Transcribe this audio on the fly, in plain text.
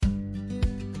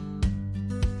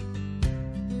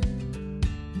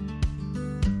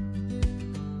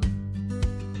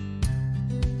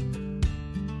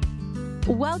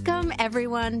Welcome,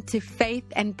 everyone, to Faith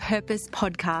and Purpose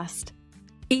Podcast.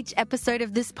 Each episode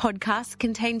of this podcast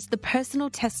contains the personal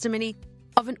testimony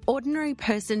of an ordinary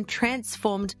person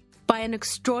transformed by an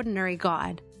extraordinary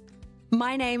God.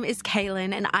 My name is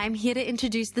Kaylin, and I'm here to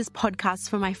introduce this podcast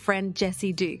for my friend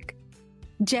Jesse Duke.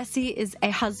 Jesse is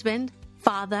a husband,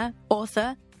 father,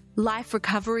 author, life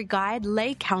recovery guide,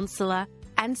 lay counselor,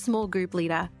 and small group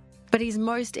leader. But his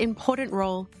most important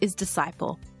role is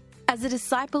disciple. As a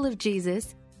disciple of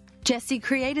Jesus, Jesse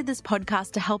created this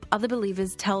podcast to help other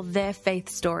believers tell their faith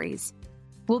stories.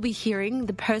 We'll be hearing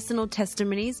the personal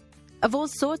testimonies of all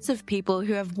sorts of people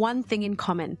who have one thing in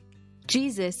common: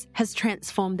 Jesus has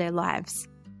transformed their lives.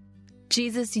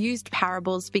 Jesus used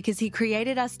parables because he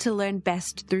created us to learn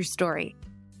best through story.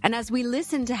 And as we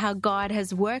listen to how God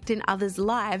has worked in others'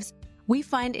 lives, we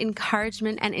find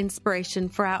encouragement and inspiration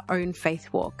for our own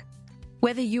faith walk.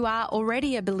 Whether you are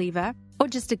already a believer or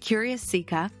just a curious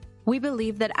seeker, we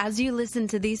believe that as you listen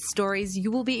to these stories, you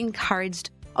will be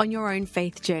encouraged on your own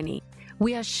faith journey.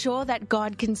 We are sure that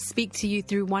God can speak to you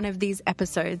through one of these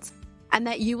episodes, and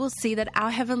that you will see that our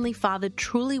Heavenly Father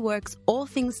truly works all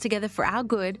things together for our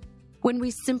good when we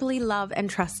simply love and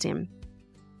trust Him.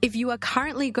 If you are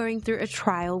currently going through a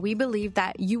trial, we believe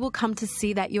that you will come to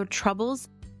see that your troubles,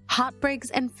 heartbreaks,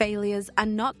 and failures are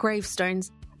not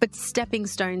gravestones, but stepping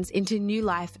stones into new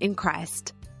life in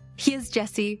Christ. Here's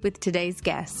Jesse with today's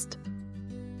guest.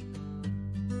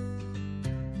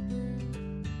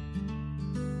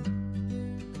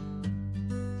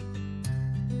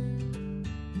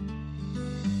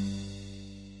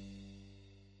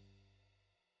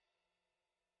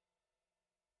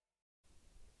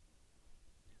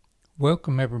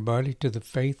 Welcome, everybody, to the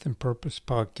Faith and Purpose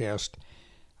Podcast.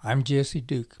 I'm Jesse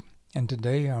Duke, and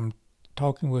today I'm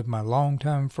talking with my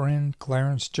longtime friend,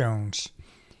 Clarence Jones.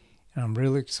 And I'm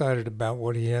really excited about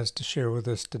what he has to share with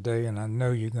us today, and I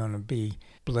know you're going to be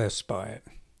blessed by it.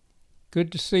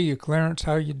 Good to see you, Clarence.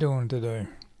 How you doing today?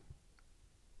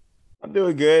 I'm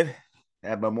doing good. I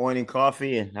had my morning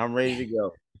coffee, and I'm ready to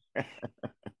go.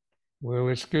 Well,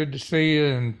 it's good to see you,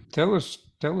 and tell us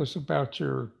about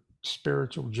your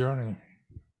spiritual journey.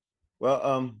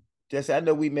 Well, Jesse, I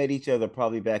know we met each other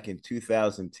probably back in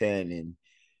 2010, and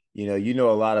you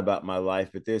know a lot about my life,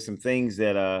 but there's some things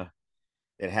that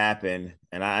happened,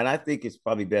 and I think it's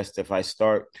probably best if I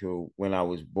start to when I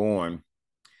was born,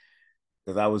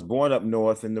 because I was born up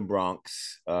north in the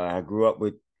Bronx. I grew up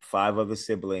with 5 other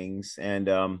siblings,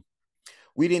 and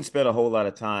we didn't spend a whole lot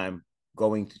of time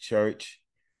going to church.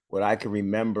 What I can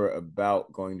remember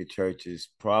about going to church is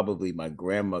probably my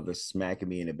grandmother smacking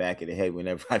me in the back of the head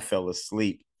whenever I fell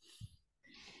asleep.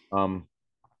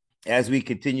 As we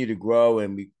continued to grow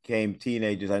and we became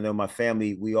teenagers, I know my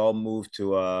family, we all moved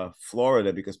to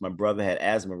Florida because my brother had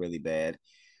asthma really bad.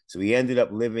 So we ended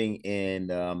up living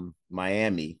in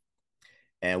Miami,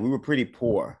 and we were pretty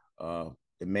poor. The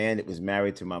man that was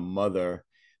married to my mother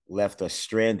left us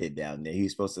stranded down there. He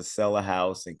was supposed to sell a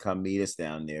house and come meet us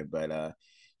down there, but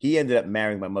he ended up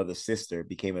marrying my mother's sister,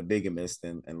 became a bigamist,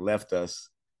 and left us,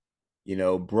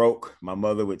 broke. My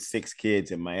mother with 6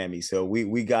 kids in Miami. So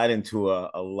we got into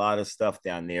a lot of stuff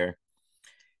down there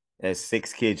as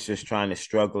 6 kids just trying to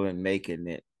struggle and making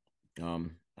it.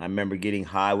 I remember getting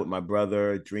high with my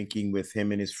brother, drinking with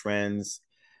him and his friends.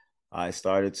 I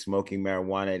started smoking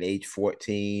marijuana at age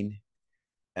 14.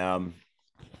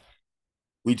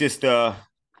 We just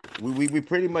we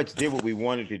pretty much did what we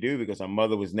wanted to do because our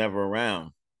mother was never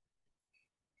around.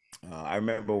 I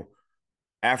remember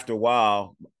after a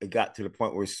while, it got to the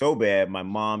point where it's so bad, my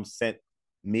mom sent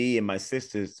me and my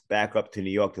sisters back up to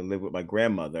New York to live with my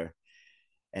grandmother.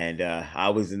 And I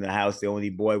was in the house, the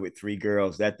only boy with 3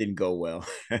 girls. That didn't go well.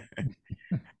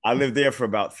 I lived there for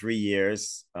about 3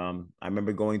 years. I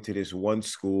remember going to this one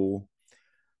school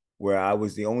where I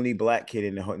was the only Black kid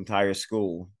in the entire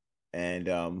school. And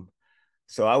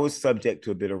so I was subject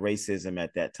to a bit of racism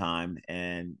at that time.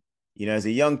 And, as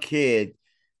a young kid,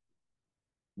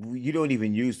 you don't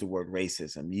even use the word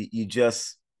racism. You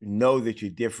just know that you're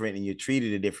different and you're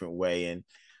treated a different way. And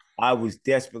I was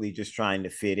desperately just trying to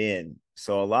fit in.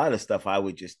 So a lot of stuff I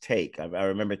would just take. I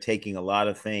remember taking a lot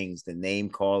of things, the name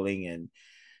calling and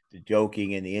the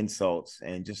joking and the insults,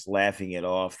 and just laughing it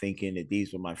off, thinking that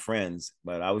these were my friends.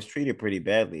 But I was treated pretty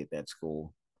badly at that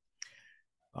school.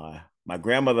 My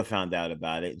grandmother found out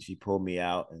about it and she pulled me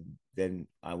out. And then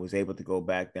I was able to go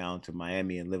back down to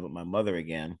Miami and live with my mother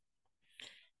again.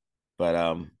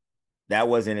 But that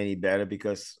wasn't any better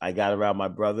because I got around my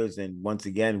brothers, and once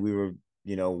again we were,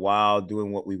 wild,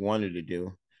 doing what we wanted to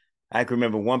do. I can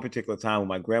remember one particular time when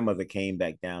my grandmother came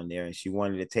back down there and she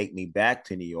wanted to take me back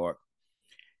to New York,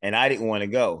 and I didn't want to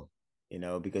go.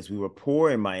 because we were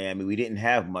poor in Miami. We didn't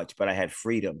have much, but I had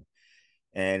freedom.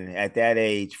 And at that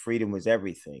age, freedom was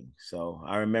everything. So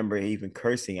I remember even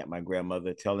cursing at my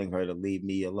grandmother, telling her to leave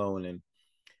me alone. And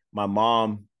my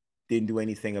mom didn't do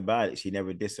anything about it. She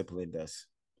never disciplined us.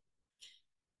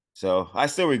 So I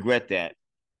still regret that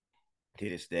to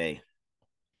this day.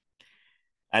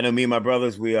 I know me and my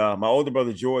brothers, my older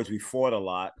brother George, we fought a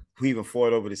lot. We even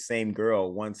fought over the same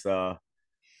girl. Once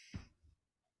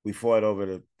we fought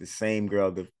over the same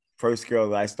girl. The first girl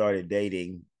that I started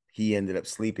dating, he ended up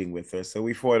sleeping with her. So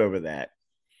we fought over that.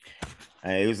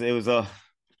 It was a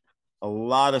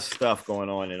lot of stuff going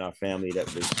on in our family that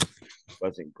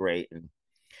wasn't great. And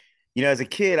as a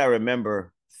kid, I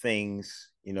remember things.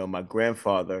 My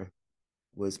grandfather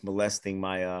was molesting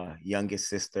my youngest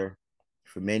sister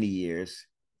for many years,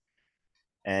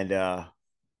 and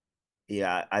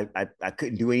yeah, I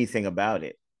couldn't do anything about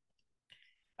it.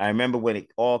 I remember when it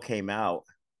all came out,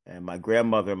 and my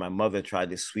grandmother and my mother tried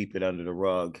to sweep it under the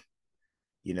rug.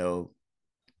 You know,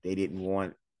 they didn't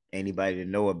want anybody to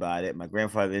know about it. My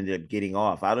grandfather ended up getting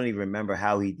off. I don't even remember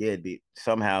how he did, but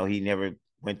somehow he never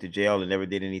went to jail and never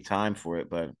did any time for it.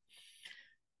 But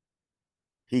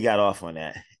he got off on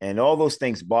that. And all those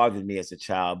things bothered me as a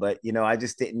child, but I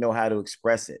just didn't know how to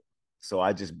express it. So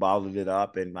I just bottled it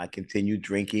up and I continued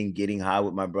drinking, getting high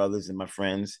with my brothers and my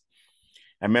friends.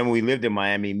 I remember we lived in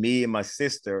Miami, me and my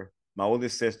sister, my older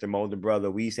sister, my older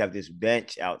brother, we used to have this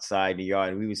bench outside the yard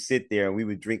and we would sit there and we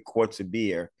would drink quarts of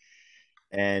beer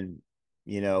and,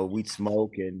 we'd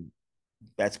smoke and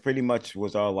that's pretty much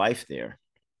was our life there.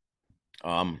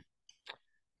 Um,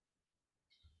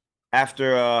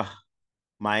 after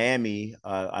Miami,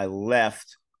 I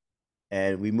left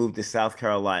and we moved to South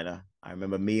Carolina. I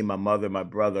remember me and my mother, my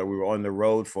brother, we were on the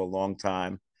road for a long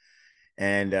time.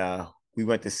 And we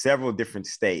went to several different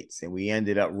states and we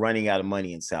ended up running out of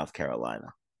money in South Carolina.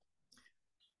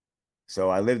 So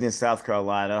I lived in South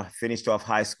Carolina, finished off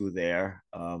high school there,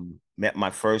 met my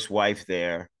first wife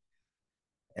there,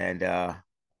 and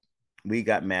we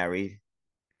got married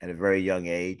at a very young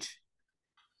age.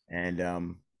 And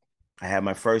I had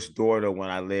my first daughter when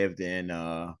I lived in,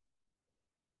 I'm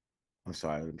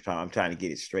sorry, I'm trying to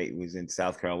get it straight. It was in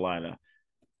South Carolina.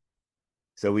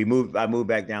 So I moved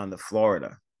back down to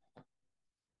Florida.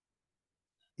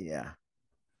 Yeah.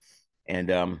 And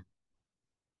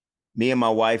me and my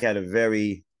wife had a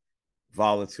very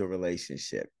volatile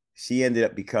relationship. She ended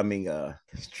up becoming a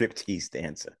striptease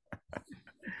dancer.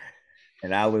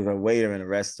 And I was a waiter in a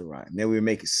restaurant. And then we were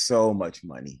making so much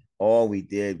money. All we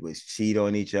did was cheat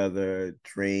on each other,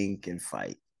 drink, and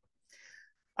fight.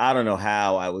 I don't know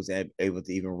how I was able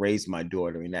to even raise my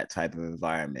daughter in that type of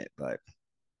environment, but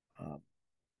um,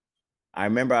 I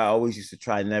remember I always used to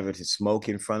try never to smoke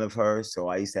in front of her. So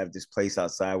I used to have this place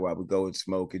outside where I would go and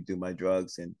smoke and do my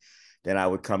drugs, and then I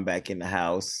would come back in the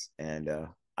house. And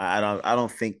I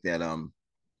don't think that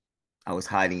I was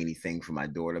hiding anything from my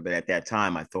daughter, but at that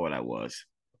time I thought I was.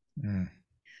 Mm.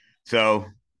 So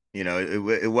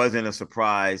it wasn't a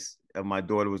surprise. My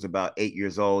daughter was about 8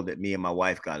 years old that me and my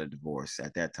wife got a divorce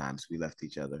at that time, so we left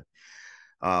each other.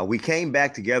 We came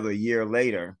back together a year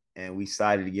later and we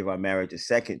decided to give our marriage a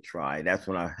second try. That's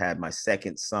when I had my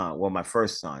second son, well, my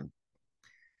first son.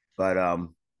 But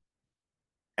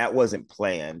that wasn't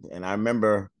planned. And I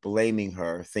remember blaming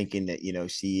her, thinking that,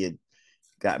 she had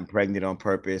gotten pregnant on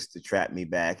purpose to trap me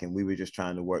back. And we were just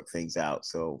trying to work things out.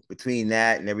 So between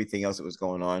that and everything else that was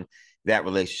going on, that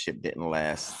relationship didn't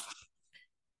last.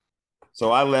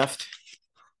 So I left.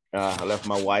 I left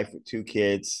my wife with 2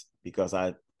 kids because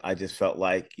I just felt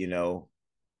like,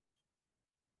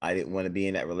 I didn't want to be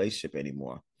in that relationship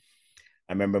anymore.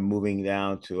 I remember moving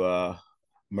down to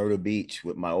Myrtle Beach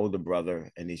with my older brother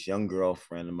and this young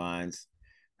girlfriend of mine's.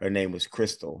 Her name was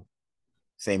Crystal,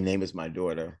 same name as my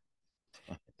daughter.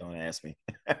 Don't ask me.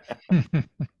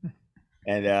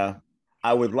 And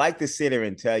I would like to sit here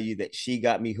and tell you that she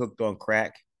got me hooked on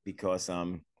crack because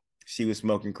she was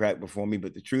smoking crack before me.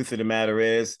 But the truth of the matter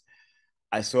is,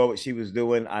 I saw what she was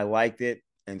doing. I liked it.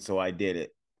 And so I did it.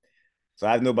 So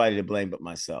I have nobody to blame but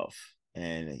myself.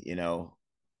 And,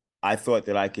 I thought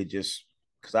that I could just,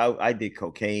 because I did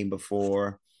cocaine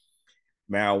before,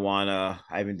 marijuana,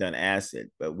 I haven't done acid,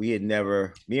 but me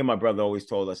and my brother always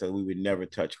told us that we would never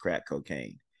touch crack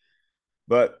cocaine.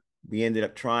 But we ended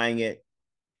up trying it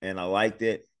and I liked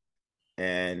it.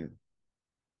 And,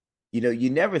 you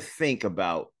never think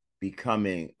about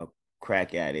becoming a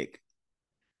crack addict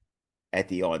at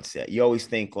the onset. You always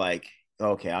think like,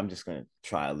 okay, I'm just gonna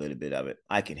try a little bit of it.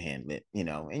 I can handle it,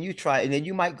 and you try, and then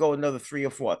you might go another 3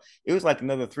 or 4. It was like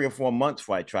another 3 or 4 months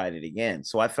before I tried it again.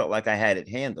 So I felt like I had it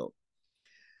handled.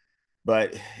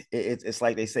 But it's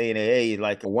like they say in AA,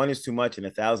 like one is too much and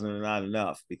 1,000 is not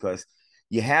enough, because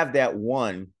you have that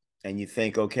one and you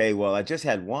think, okay, well, I just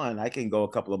had one. I can go a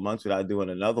couple of months without doing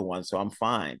another one, so I'm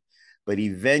fine. But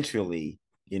eventually,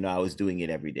 I was doing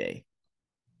it every day.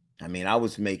 I mean, I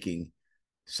was making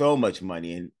so much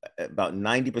money, and about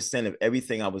 90% of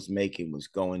everything I was making was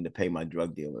going to pay my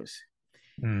drug dealers.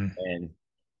 Mm. And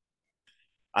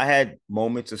I had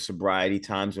moments of sobriety,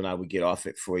 times when I would get off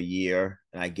it for a year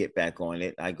and I get back on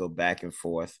it. I go back and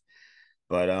forth,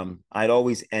 but I'd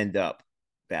always end up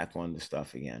back on the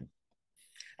stuff again.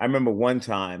 I remember one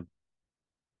time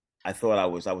I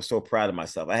was so proud of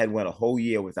myself. I had went a whole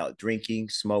year without drinking,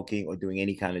 smoking, or doing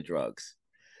any kind of drugs.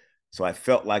 So I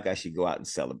felt like I should go out and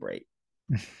celebrate.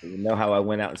 You know how I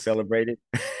went out and celebrated?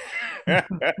 I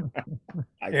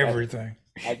got Everything.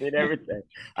 I did everything.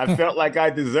 I felt like I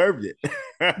deserved it.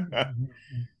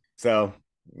 So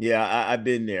yeah, I've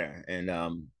been there, and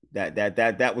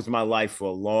that was my life for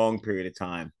a long period of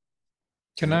time.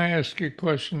 Can I ask you a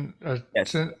question?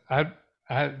 Yes. Since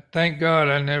I thank God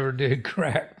I never did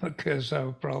crack because I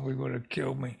probably would have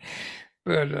killed me.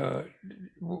 But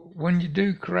when you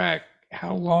do crack,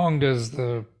 how long does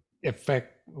the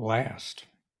effect last?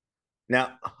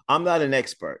 Now I'm not an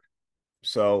expert,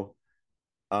 so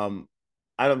um,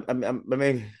 I don't. Let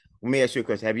me ask you a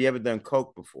question. Have you ever done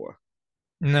coke before?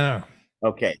 No.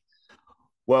 Okay.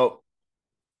 Well,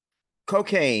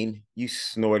 cocaine, you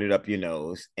snort it up your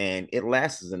nose, and it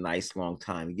lasts a nice long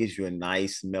time. It gives you a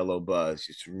nice mellow buzz.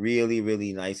 It's really,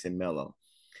 really nice and mellow.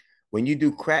 When you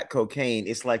do crack cocaine,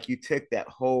 it's like you took that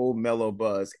whole mellow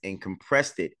buzz and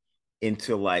compressed it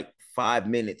into like 5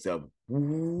 minutes of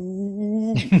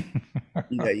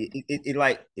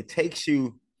it takes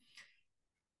you.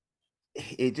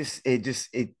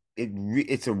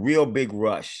 It's a real big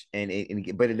rush,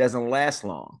 but it doesn't last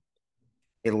long.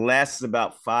 It lasts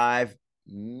about 5,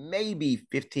 maybe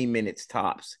 15 minutes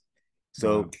tops. Wow.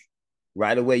 So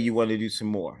right away you want to do some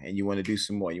more, and you want to do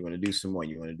some more, you want to do some more,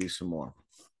 you want to do some more.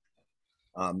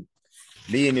 Um,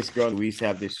 Me and this girl, we used to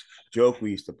have this joke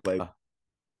we used to play.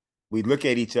 We'd look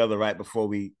at each other right before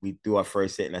we do our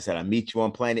first hit, and I said, "I'll meet you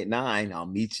on Planet Nine. I'll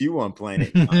meet you on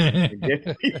Planet 9." And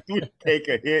then we take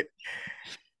a hit,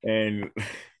 and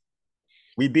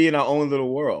we be in our own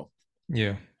little world.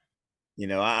 Yeah.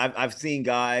 I've seen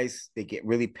guys that get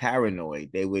really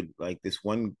paranoid. They would, like, this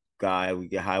one guy would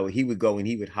get high. He would go and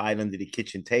he would hide under the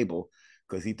kitchen table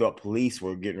because he thought police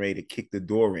were getting ready to kick the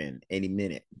door in any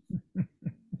minute.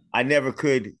 I never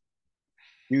could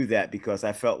do that because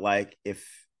I felt like if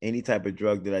any type of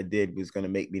drug that I did was going to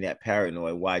make me that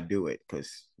paranoid, why do it?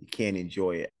 Because you can't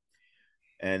enjoy it.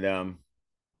 And a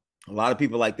lot of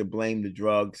people like to blame the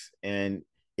drugs, and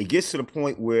it gets to the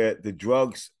point where the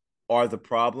drugs are the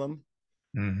problem,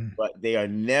 Hmm. but they are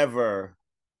never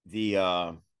the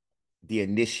uh, the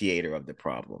initiator of the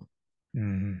problem.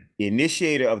 Hmm. The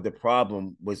initiator of the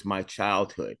problem was my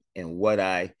childhood and what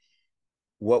I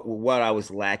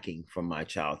was lacking from my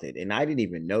childhood. And I didn't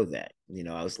even know that.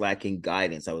 I was lacking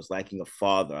guidance. I was lacking a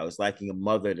father. I was lacking a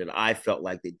mother that I felt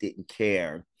like they didn't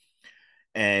care.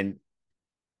 And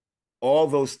all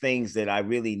those things that I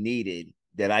really needed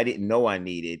that I didn't know I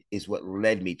needed is what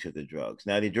led me to the drugs.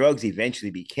 Now, the drugs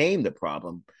eventually became the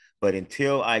problem, but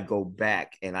until I go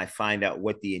back and I find out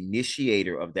what the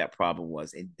initiator of that problem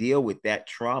was and deal with that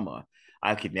trauma,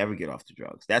 I could never get off the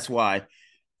drugs. That's why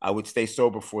I would stay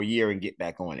sober for a year and get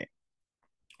back on it.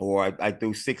 Or I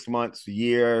do 6 months, a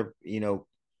year,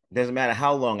 doesn't matter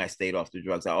how long I stayed off the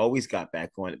drugs. I always got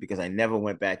back on it because I never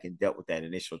went back and dealt with that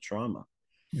initial trauma.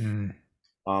 Mm.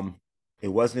 Um, it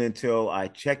wasn't until I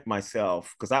checked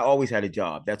myself, because I always had a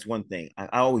job. That's one thing. I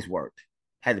always worked,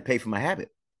 had to pay for my habit.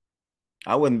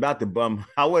 I wasn't about to bum.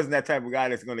 I wasn't that type of guy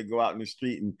that's going to go out in the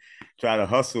street and try to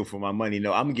hustle for my money.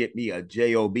 No, I'm going to get me a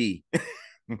job.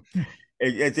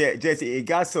 It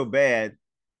got so bad.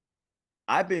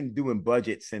 I've been doing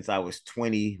budgets since I was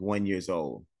 21 years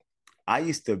old. I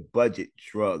used to budget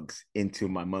drugs into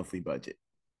my monthly budget.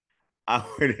 I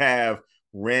would have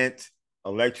rent,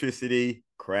 electricity,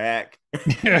 crack,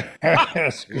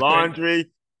 That's great.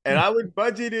 laundry, and I would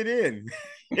budget it in.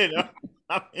 you know,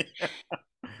 I mean,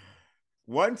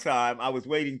 one time I was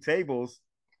waiting tables,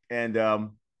 and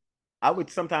I would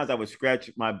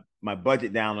scratch my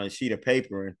budget down on a sheet of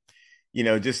paper,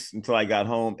 and just until I got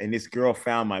home. And this girl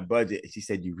found my budget, and she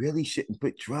said, "You really shouldn't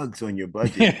put drugs on your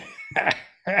budget."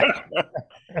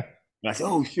 And I said,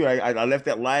 "Oh, sure, I left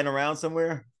that lying around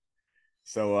somewhere."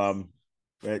 So,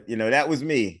 but that was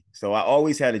me. So I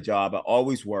always had a job. I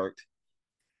always worked.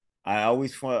 I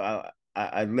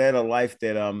led a life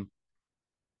that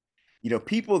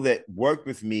people that worked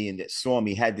with me and that saw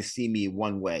me had to see me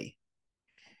one way.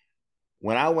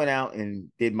 when I went out and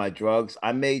did my drugs,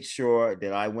 I made sure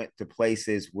that I went to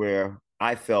places where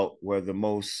I felt were the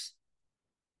most,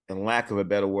 in lack of a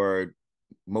better word,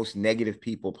 most negative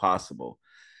people possible,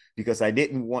 because I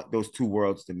didn't want those two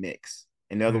worlds to mix.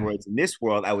 In other Mm. words, in this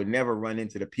world, I would never run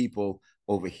into the people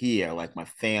over here, like my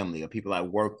family or people I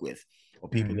work with, or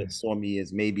people that Mm. saw me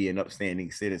as maybe an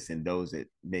upstanding citizen, those that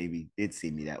maybe did see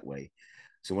me that way.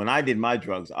 So when I did my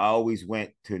drugs, I always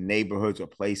went to neighborhoods or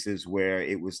places where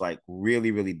it was like really,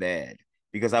 really bad,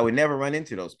 because I would never run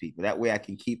into those people. That way I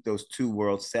can keep those two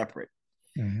worlds separate.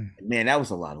 Mm. And man, that was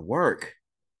a lot of work.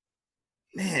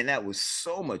 Man, that was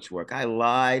so much work. I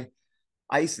lied.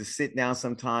 I used to sit down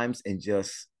sometimes and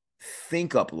just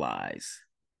think up lies.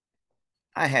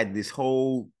 I had this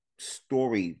whole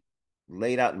story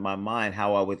laid out in my mind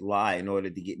how I would lie in order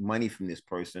to get money from this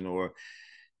person, or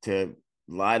to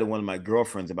lie to one of my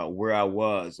girlfriends about where I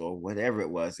was or whatever it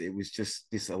was. It was just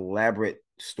this elaborate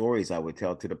stories I would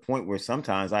tell, to the point where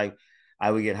sometimes I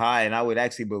would get high and I would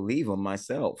actually believe them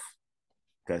myself,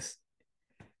 because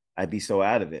I'd be so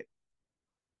out of it.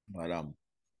 But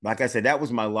like I said, that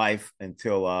was my life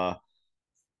until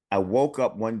I woke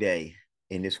up one day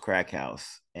in this crack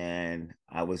house and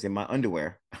I was in my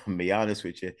underwear, I'm be honest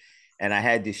with you. And I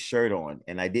had this shirt on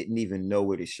and I didn't even know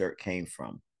where the shirt came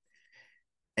from.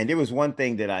 And there was one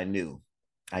thing that I knew.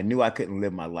 I knew I couldn't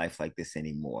live my life like this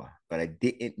anymore, but I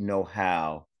didn't know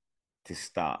how to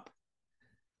stop.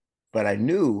 But I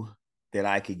knew that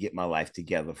I could get my life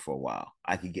together for a while.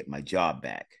 I could get my job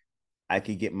back. I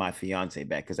could get my fiance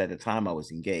back, because at the time I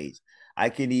was engaged.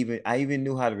 I even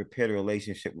knew how to repair the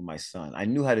relationship with my son. I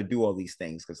knew how to do all these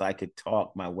things because I could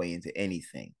talk my way into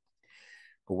anything.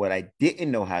 But what I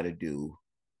didn't know how to do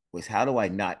was, how do I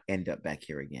not end up back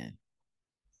here again?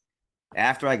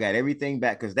 After I got everything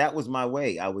back, because that was my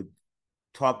way. I would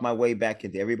talk my way back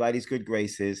into everybody's good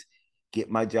graces, get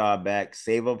my job back,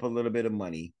 save up a little bit of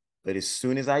money. But as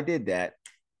soon as I did that,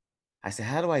 I said,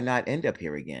 how do I not end up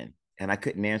here again? And I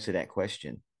couldn't answer that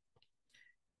question.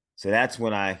 So that's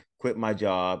when I quit my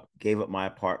job, gave up my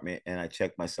apartment, and I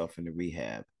checked myself into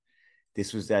rehab.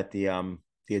 This was at the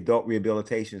Adult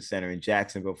Rehabilitation Center in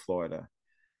Jacksonville, Florida,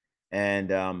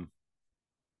 and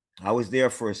I was there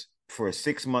for a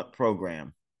 6 month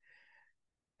program,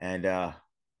 and I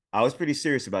was pretty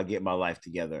serious about getting my life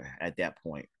together at that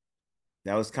point.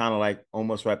 That was kind of like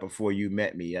almost right before you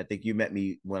met me. I think you met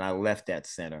me when I left that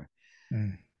center.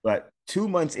 Mm. But 2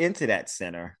 months into that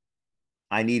center,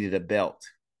 I needed a belt,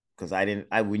 because I didn't.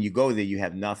 I when you go there, you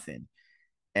have nothing,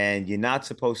 and you're not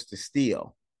supposed to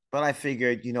steal. But I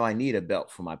figured, I need a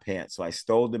belt for my pants, so I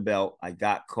stole the belt. I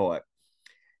got caught,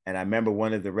 and I remember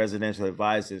one of the residential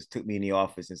advisors took me in the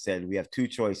office and said, "We have two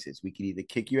choices. We can either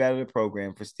kick you out of the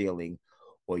program for stealing,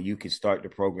 or you can start the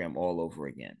program all over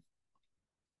again."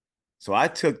 So I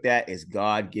took that as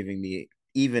God giving me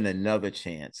even another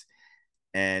chance.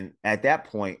 And at that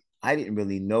point, I didn't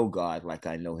really know God like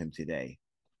I know him today.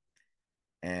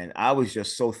 And I was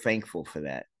just so thankful for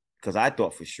that, because I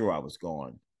thought for sure I was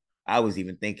gone. I was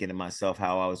even thinking to myself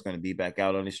how I was going to be back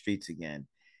out on the streets again.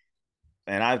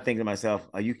 And I'm thinking to myself,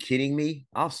 are you kidding me?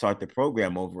 I'll start the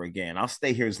program over again. I'll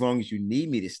stay here as long as you need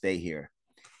me to stay here.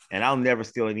 And I'll never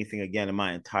steal anything again in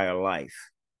my entire life.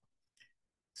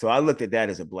 So I looked at that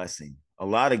as a blessing. A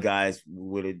lot of guys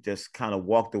would have just kind of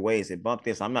walked away and said, bump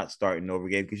this, I'm not starting over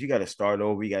again, because you got to start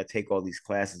over. You got to take all these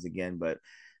classes again. But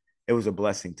it was a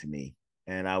blessing to me.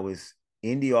 And I was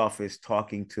in the office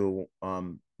talking to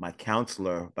my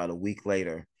counselor about a week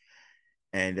later.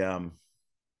 And I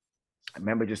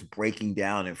remember just breaking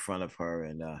down in front of her.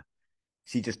 And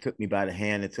she just took me by the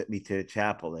hand and took me to the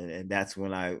chapel. And that's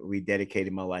when I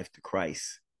rededicated my life to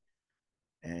Christ.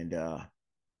 And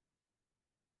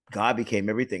God became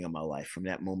everything in my life from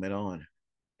that moment on.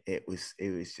 It was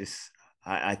just,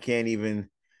 I can't even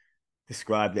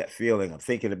describe that feeling. I'm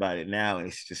thinking about it now, and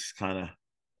it's just kind of,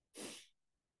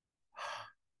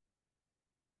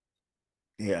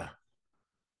 yeah.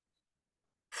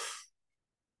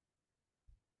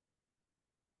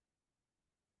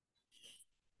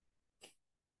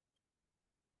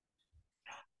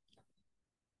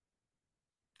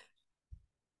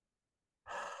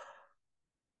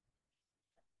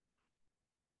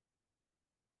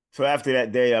 So after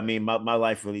that day, I mean, my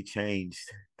life really changed,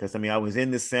 because I mean, I was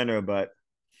in the center,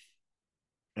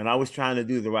 and I was trying to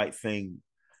do the right thing.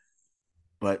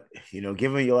 But,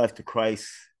 giving your life to Christ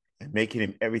and making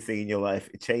him everything in your life,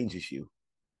 it changes you.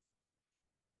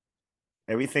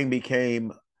 Everything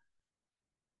became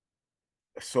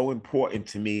so important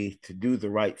to me to do the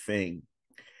right thing.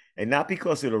 And not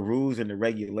because of the rules and the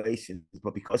regulations,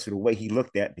 but because of the way he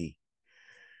looked at me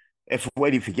and for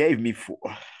what he forgave me for.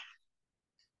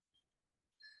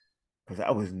 because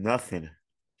I was nothing.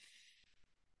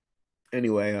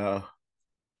 Anyway,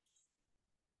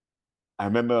 I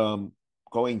remember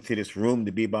going to this room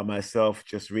to be by myself,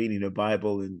 just reading the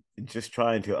Bible and just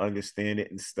trying to understand it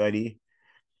and study.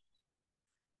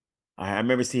 I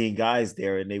remember seeing guys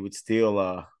there and they would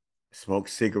still smoke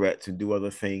cigarettes and do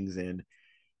other things. And,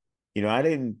 I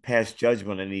didn't pass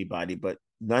judgment on anybody, but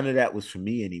none of that was for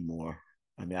me anymore.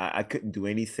 I mean, I couldn't do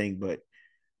anything but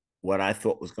what I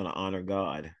thought was going to honor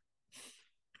God.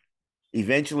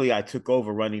 Eventually, I took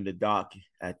over running the dock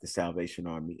at the Salvation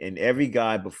Army. And every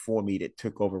guy before me that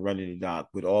took over running the dock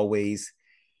would always,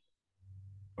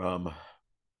 um,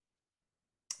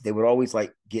 they would always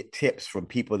like get tips from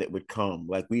people that would come.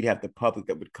 Like we'd have the public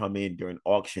that would come in during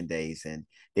auction days and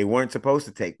they weren't supposed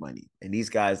to take money. And these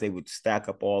guys, they would stack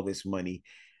up all this money.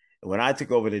 And when I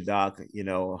took over the dock,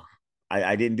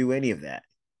 I didn't do any of that.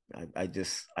 I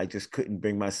just couldn't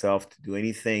bring myself to do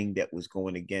anything that was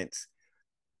going against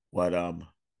what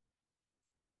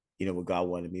what God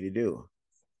wanted me to do.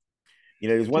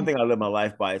 There's one thing I live my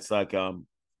life by. It's like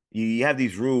you have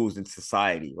these rules in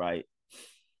society, right?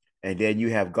 And then you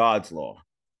have God's law.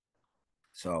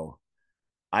 So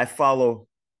I follow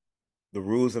the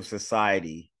rules of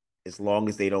society as long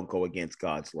as they don't go against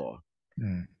God's law.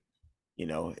 Mm.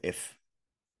 If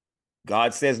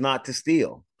God says not to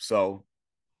steal, so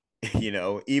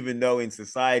even though in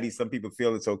society some people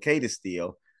feel it's okay to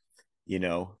steal,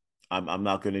 I'm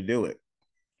not going to do it.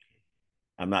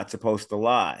 I'm not supposed to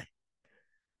lie,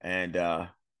 and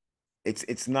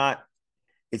it's not.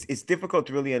 It's difficult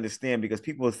to really understand because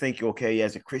people think, okay,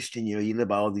 as a Christian, you live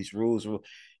by all these rules, and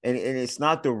it's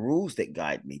not the rules that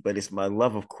guide me, but it's my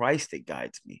love of Christ that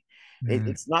guides me.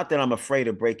 It's not that I'm afraid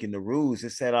of breaking the rules.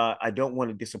 It's that I don't want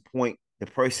to disappoint the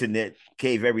person that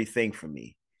gave everything for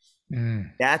me.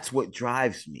 That's what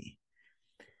drives me.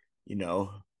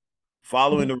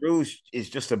 Following the rules is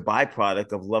just a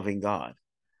byproduct of loving God.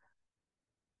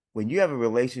 When you have a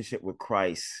relationship with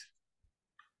Christ,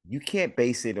 you can't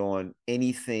base it on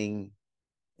anything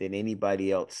that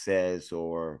anybody else says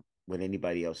or what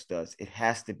anybody else does. It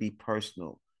has to be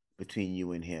personal between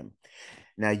you and him.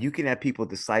 Now, you can have people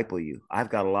disciple you. I've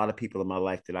got a lot of people in my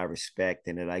life that I respect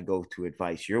and that I go to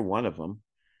advice. You're one of them.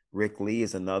 Rick Lee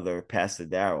is another, Pastor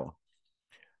Darrell.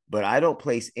 But I don't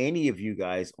place any of you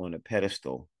guys on a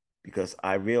pedestal because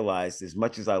I realize as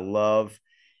much as I love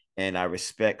and I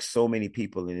respect so many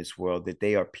people in this world that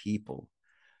they are people.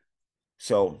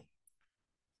 So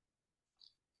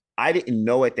I didn't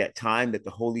know at that time that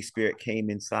the Holy Spirit came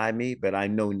inside me, but I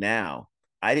know now.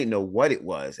 I didn't know what it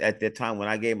was at that time when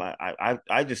I gave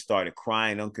I just started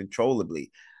crying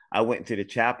uncontrollably. I went into the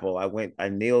chapel. I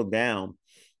kneeled down,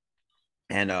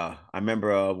 and I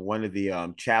remember one of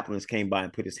the chaplains came by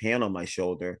and put his hand on my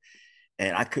shoulder,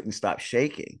 and I couldn't stop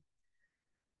shaking.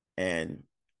 And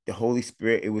the Holy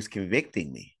Spirit, it was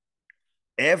convicting me.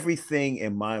 Everything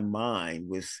in my mind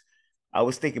was, I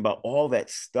was thinking about all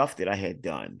that stuff that I had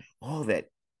done, all that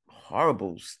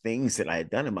horrible things that I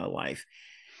had done in my life.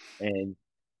 And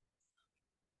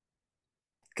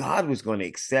God was going to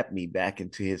accept me back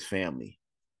into his family,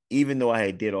 even though I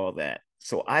had did all that.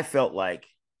 So I felt like,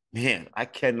 man, I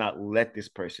cannot let this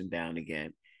person down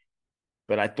again.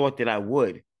 But I thought that I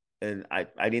would. And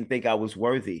I didn't think I was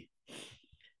worthy.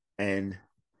 And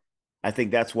I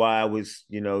think that's why I was,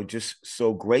 just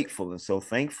so grateful and so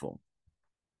thankful.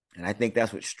 And I think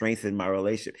that's what strengthened my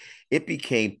relationship. It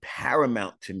became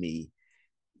paramount to me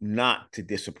not to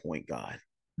disappoint God.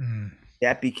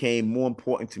 That became more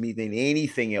important to me than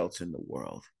anything else in the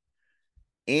world.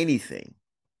 Anything.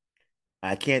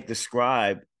 I can't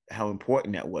describe how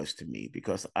important that was to me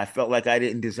because I felt like I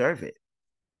didn't deserve it.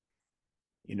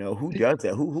 Who does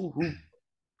that?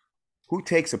 Who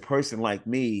takes a person like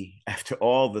me after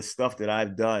all the stuff that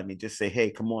I've done and just say, hey,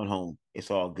 come on home.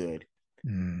 It's all good.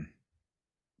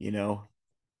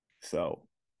 So,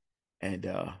 and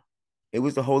it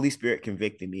was the Holy Spirit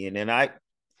convicting me. And then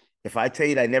if I tell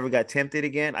you that I never got tempted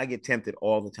again, I get tempted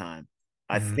all the time.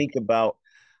 I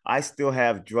still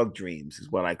have drug dreams is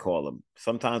what I call them.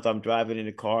 Sometimes I'm driving in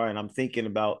the car and I'm thinking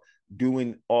about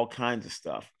doing all kinds of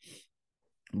stuff.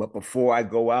 But before I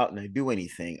go out and I do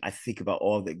anything, I think about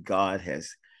all that God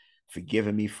has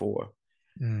forgiven me for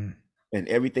and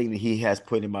everything that he has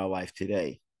put in my life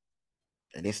today.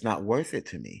 And it's not worth it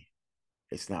to me.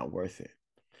 It's not worth it.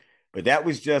 But that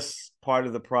was just part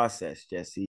of the process,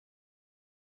 Jesse.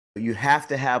 You have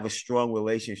to have a strong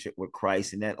relationship with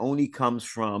Christ, and that only comes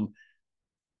from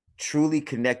truly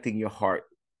connecting your heart.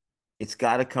 It's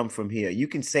got to come from here. You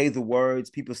can say the words.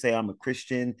 People say, I'm a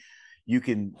Christian. You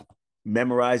can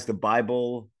memorize the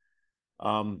Bible.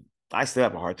 I still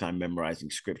have a hard time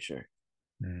memorizing scripture.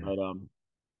 Mm. But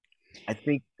I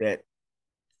think that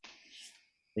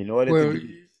in order to Well,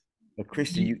 be a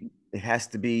Christian, y- it has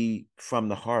to be from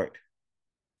the heart.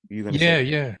 You're gonna say, yeah,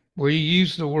 yeah. Well, you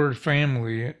used the word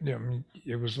family. I mean,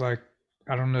 it was like,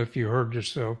 I don't know if you heard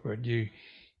yourself, but you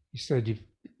said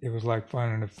it was like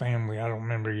finding a family. I don't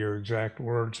remember your exact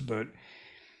words, but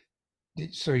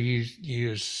so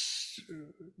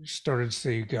started to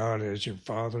see God as your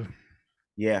father.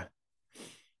 yeah,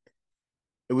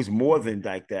 it was more than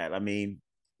like that. I mean,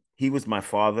 he was my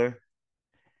father,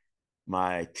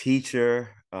 my teacher,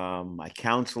 my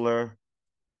counselor.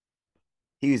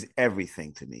 He was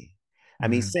everything to me. I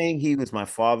mean, Mm, saying he was my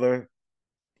father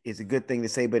is a good thing to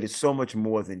say, but it's so much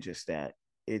more than just that.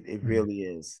 It mm, really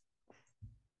is.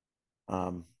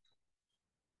 Um,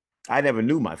 I never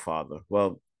knew my father.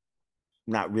 Well,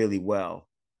 not really well.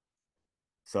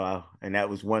 So, and that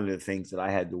was one of the things that I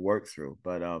had to work through.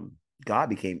 But God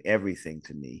became everything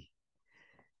to me.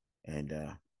 And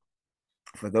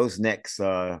for those next,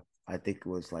 I think it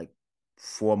was like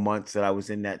 4 months that I was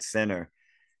in that center,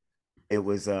 it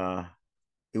was uh,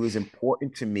 it was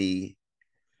important to me.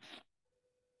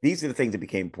 These are the things that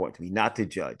became important to me, not to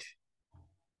judge.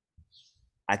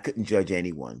 I couldn't judge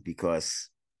anyone because,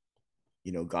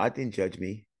 God didn't judge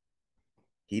me.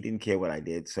 He didn't care what I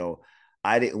did. So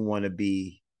I didn't want to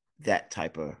be that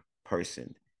type of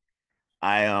person.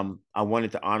 I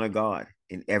wanted to honor God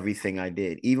in everything I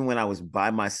did, even when I was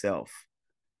by myself,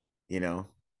 you know.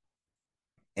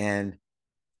 And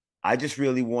I just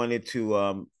really wanted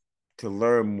to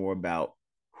learn more about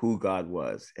who God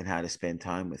was and how to spend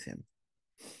time with him.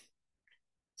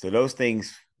 So those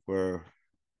things were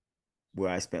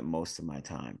where I spent most of my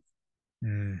time.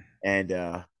 mm, And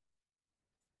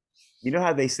you know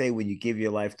how they say when you give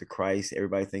your life to Christ,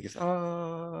 everybody thinks,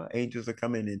 oh, angels are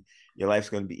coming and your life's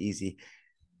going to be easy.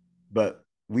 But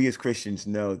we as Christians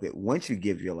know that once you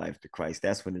give your life to Christ,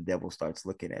 that's when the devil starts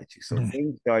looking at you. So mm,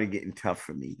 things started getting tough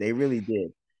for me. They really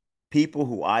did. People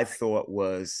who I thought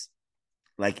was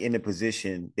like in a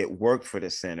position that worked for the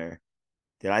center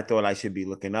that I thought I should be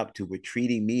looking up to were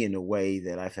treating me in a way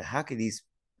that I thought, how could these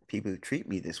people treat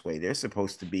me this way? They're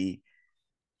supposed to be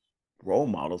role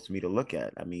models for me to look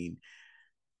at. I mean,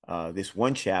 this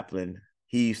one chaplain,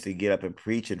 he used to get up and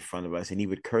preach in front of us and he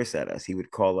would curse at us. He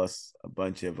would call us a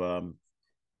bunch of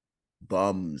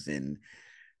bums and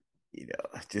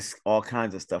just all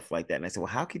kinds of stuff like that. And I said,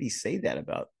 well, how could he say that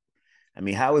about? I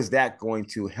mean, how is that going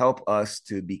to help us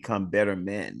to become better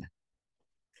men?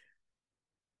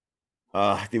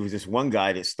 There was this one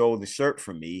guy that stole the shirt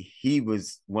from me. He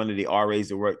was one of the RAs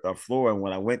that worked our floor. And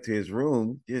when I went to his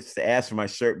room just to ask for my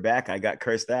shirt back, I got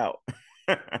cursed out.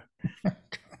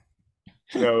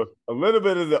 So a little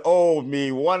bit of the old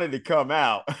me wanted to come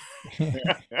out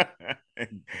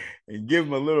and, and give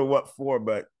him a little what for,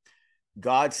 but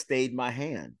God stayed my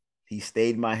hand. He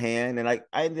stayed my hand. And I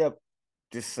ended up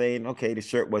just saying, okay, the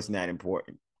shirt wasn't that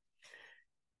important,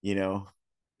 you know,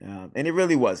 and it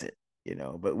really wasn't,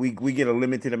 but we get a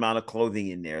limited amount of clothing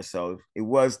in there. So it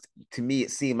was, to me,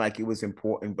 it seemed like it was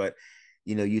important, but,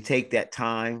 you take that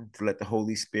time to let the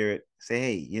Holy Spirit say,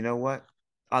 hey, you know what?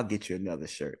 I'll get you another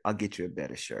shirt. I'll get you a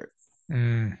better shirt.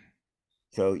 mm,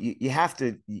 So you have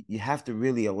to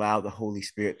really allow the Holy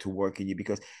Spirit to work in you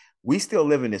because we still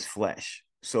live in this flesh.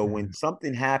 So when mm,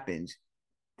 something happens,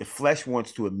 the flesh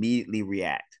wants to immediately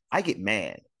react. I get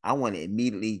mad. I want to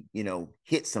immediately,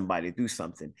 hit somebody, do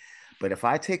something. But if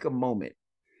I take a moment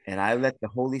and I let the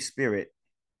Holy Spirit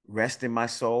rest in my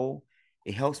soul,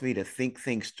 it helps me to think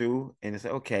things through and it's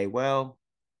okay, well,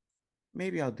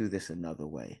 maybe I'll do this another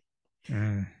way.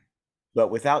 mm.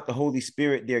 But without the Holy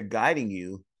Spirit there guiding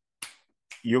you,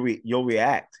 you'll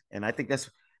react. And I think that's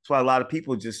why a lot of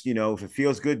people just, if it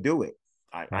feels good, do it.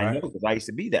 I know Right. because I used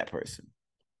to be that person.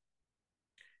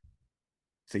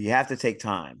 So you have to take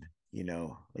time.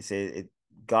 They say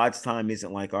God's time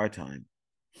isn't like our time.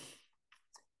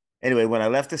 Anyway, when I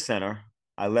left the center,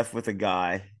 I left with a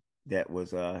guy that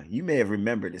was you may have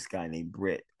remembered this guy named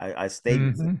Britt. I stayed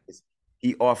with him Hmm. because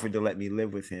he offered to let me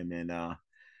live with him. And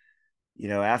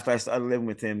after I started living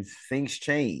with him, things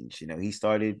changed. He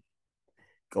started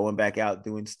going back out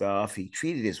doing stuff. He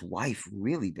treated his wife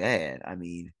really bad. I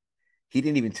mean, he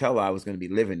didn't even tell her I was going to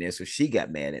be living there, so she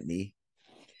got mad at me.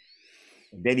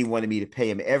 And then he wanted me to pay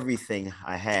him everything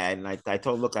I had, and I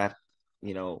told him, look,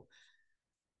 you know,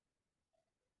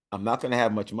 I'm not going to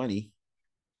have much money.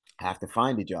 I have to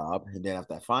find a job, and then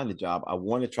after I find a job, I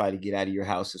want to try to get out of your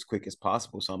house as quick as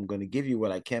possible. So I'm going to give you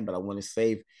what I can, but I want to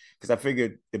save because I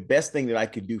figured the best thing that I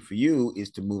could do for you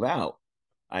is to move out.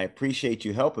 I appreciate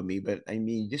you helping me, but I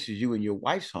mean, this is you and your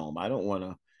wife's home. I don't want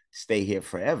to stay here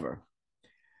forever.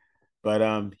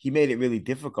 But he made it really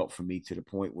difficult for me to the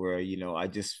point where, I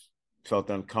just felt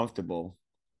uncomfortable.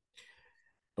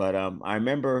 But I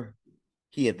remember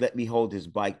he had let me hold his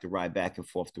bike to ride back and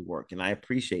forth to work, and I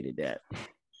appreciated that.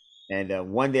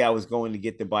 And one day I was going to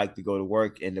get the bike to go to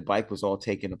work, and the bike was all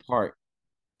taken apart.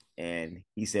 And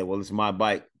he said, "Well, it's my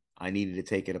bike. I needed to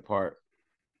take it apart."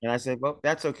 And I said, "Well,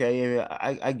 that's okay.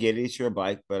 I get it. It's your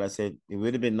bike." But I said, "It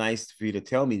would have been nice for you to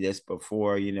tell me this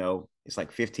before, it's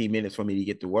like 15 minutes for me to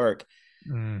get to work."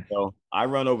 Mm. So I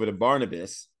run over to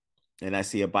Barnabas and I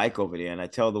see a bike over there. And I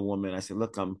tell the woman, I said,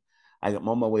 "Look, I'm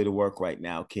on my way to work right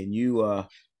now. Can you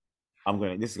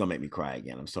this is gonna make me cry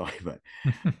again. I'm sorry, but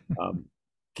um,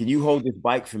 can you hold this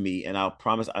bike for me? And I'll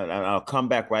promise I'll come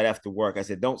back right after work." I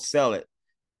said, "Don't sell it.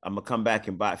 I'm gonna come back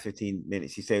in about 15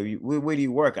 minutes." He said, where do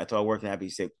you work? I told her I work in Happy. He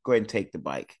said, "Go ahead and take the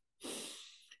bike."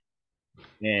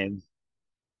 And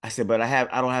I said, "But I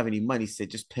don't have any money." He said,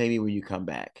 "Just pay me when you come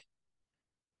back."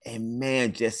 And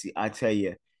man, Jesse, I tell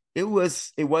you, it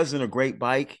wasn't a great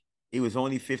bike. It was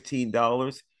only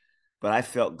 $15, but I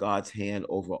felt God's hand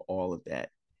over all of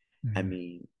that. I Mm.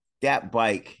 mean, that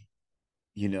bike,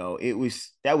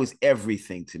 that was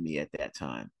everything to me at that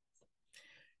time.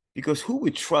 Because who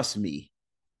would trust me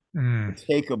Mm. to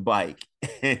take a bike?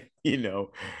 And,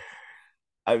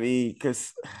 I mean,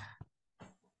 because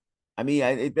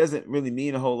it doesn't really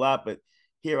mean a whole lot, but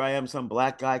here I am, some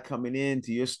black guy coming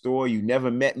into your store. You never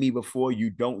met me before.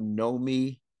 You don't know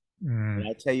me. And Mm.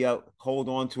 I tell you, hold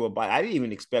on to a bike. I didn't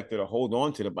even expect her to hold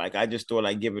on to the bike. I just thought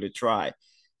I'd give it a try.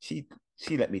 She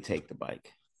she let me take the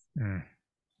bike, Mm.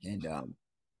 and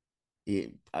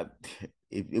it I,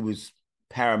 it was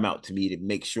paramount to me to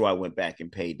make sure I went back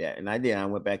and paid that, and I did. I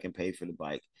went back and paid for the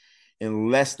bike.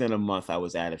 In less than a month, I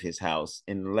was out of his house.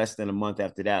 In less than a month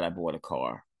after that, I bought a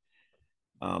car.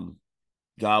 Um,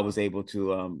 God was able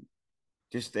to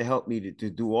just to help me to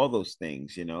do all those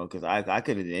things, because I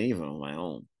could have done anything on my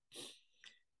own.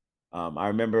 I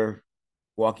remember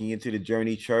walking into the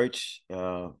Journey Church,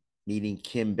 meeting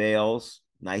Kim Bales,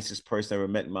 nicest person I ever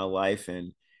met in my life.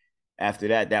 And after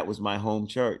that, that was my home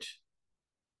church.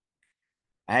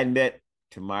 I hadn't met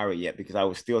Tamara yet because I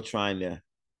was still trying to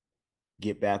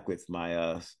get back with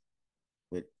my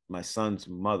son's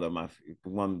mother, the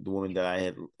woman that I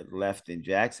had left in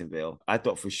Jacksonville. I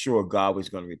thought for sure God was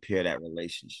going to repair that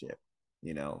relationship.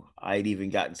 I'd even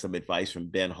gotten some advice from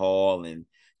Ben Hall and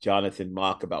Jonathan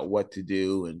Mock about what to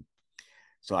do, and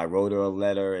so I wrote her a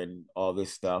letter and all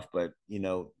this stuff. But,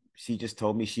 she just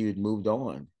told me she had moved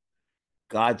on.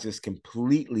 God just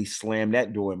completely slammed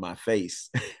that door in my face.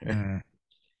 Mm.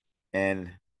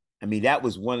 And I mean, that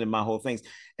was one of my whole things.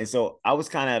 And so I was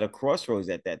kind of at a crossroads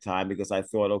at that time because I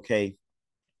thought, okay,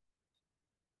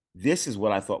 this is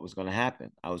what I thought was going to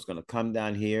happen. I was going to come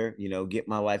down here, get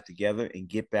my life together and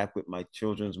get back with my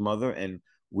children's mother. And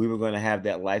we were going to have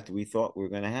that life that we thought we were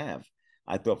going to have.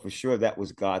 I thought for sure that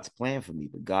was God's plan for me,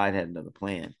 but God had another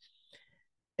plan.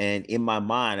 And in my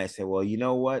mind, I said, well, you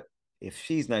know what? If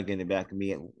she's not getting back to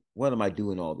me, what am I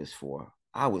doing all this for?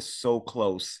 I was so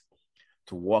close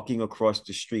to walking across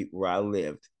the street where I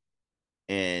lived,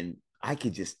 and I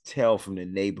could just tell from the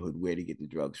neighborhood where to get the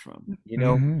drugs from.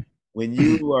 Mm. When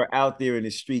you are out there in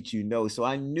the street, So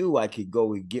I knew I could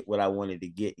go and get what I wanted to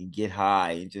get and get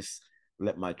high and just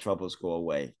let my troubles go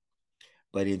away.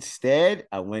 But instead,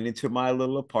 I went into my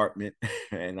little apartment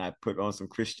and I put on some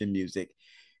Christian music.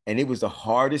 And it was the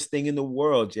hardest thing in the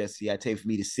world, Jesse, I tell you, for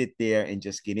me to sit there and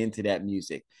just get into that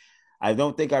music. I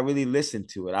don't think I really listened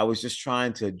to it. I was just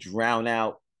trying to drown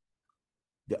out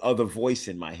the other voice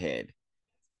in my head.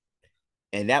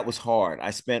 And that was hard.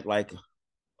 I spent like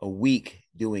a week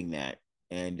doing that.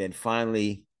 And then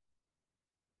finally,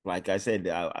 like I said,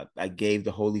 I gave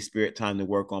the Holy Spirit time to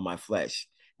work on my flesh.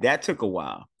 That took a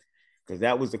while because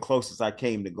that was the closest I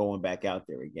came to going back out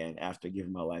there again after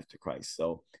giving my life to Christ.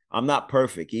 So I'm not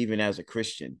perfect, even as a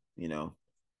Christian,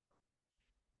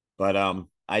 but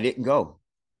I didn't go.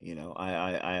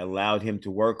 I allowed him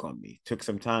to work on me. It took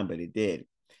some time, but it did.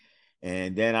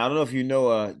 And then I don't know if you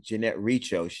know Jeanette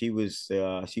Richo. She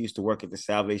used to work at the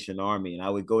Salvation Army, and I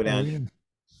would go Oh down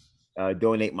yeah.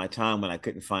 donate my time when I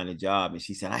couldn't find a job. And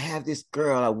she said, "I have this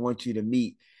girl I want you to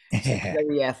meet. She's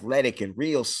very athletic and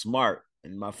real smart."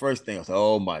 And my first thing was,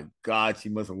 "Oh my God, she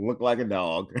must look like a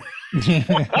dog."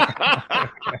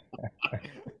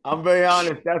 I'm very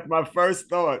honest. That's my first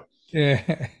thought.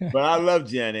 Yeah. But I love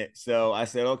Janet. So I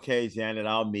said, "Okay, Janet,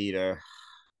 I'll meet her."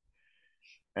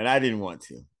 And I didn't want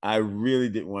to. I really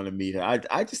didn't want to meet her.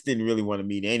 I just didn't really want to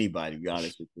meet anybody, to be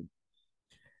honest with you.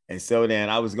 And so then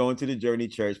I was going to the Journey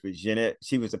Church, but Jeanette,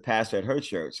 she was a pastor at her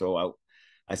church. So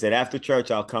I said, after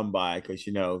church, I'll come by because,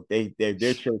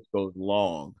 their church goes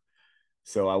long.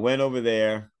 So I went over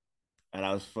there,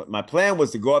 and my plan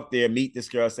was to go up there, meet this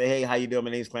girl, say, "Hey, how you doing?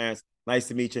 My name's Clarence. Nice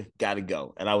to meet you. Gotta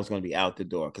go." And I was going to be out the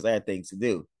door because I had things to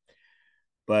do.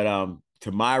 But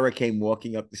Tamara came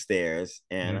walking up the stairs,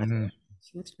 and I Mm-hmm. thought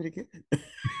she looks pretty good.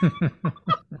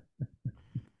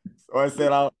 So I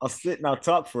said, I'll sit and I'll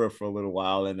talk for her for a little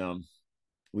while, and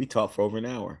we talked for over an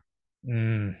hour.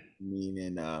 Mm. I mean,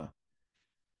 and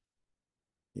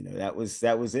that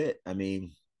was it. I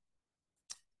mean,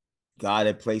 God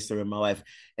had placed her in my life,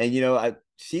 and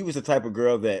she was the type of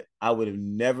girl that I would have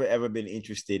never ever been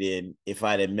interested in if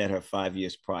I'd have met her 5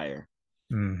 years prior.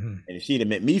 Mm-hmm. And if she'd have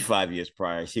met me 5 years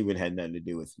prior, she would have had nothing to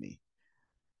do with me.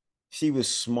 She was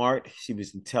smart, she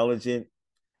was intelligent,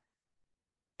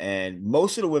 and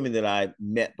most of the women that I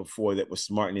met before that were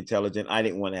smart and intelligent, I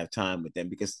didn't want to have time with them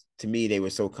because to me they were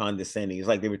so condescending. It's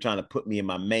like they were trying to put me in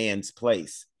my man's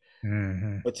place.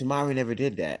 Mm-hmm. But Tamara never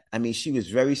did that. I mean, she was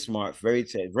very smart, very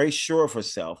sure of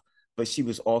herself, but she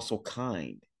was also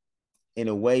kind in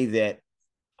a way that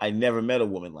I never met a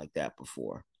woman like that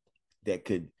before that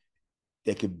could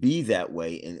be that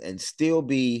way and still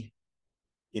be,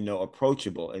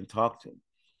 approachable and talk to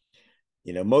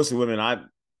them. Most of the women I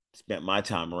spent my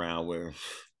time around were,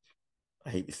 I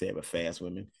hate to say it, but fast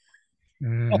women.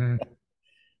 Mm-hmm.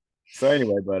 So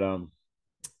anyway, but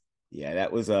yeah,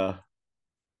 that was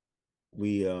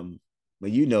we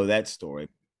well, that story.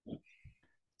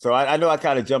 So I know I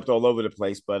kind of jumped all over the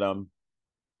place, but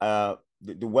the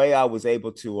way I was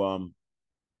able to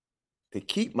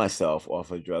keep myself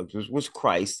off of drugs was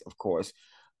Christ, of course.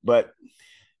 But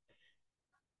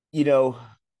you know,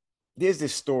 there's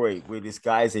this story where this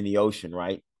guy's in the ocean,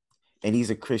 right? And he's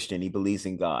a Christian, he believes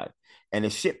in God. And a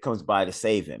ship comes by to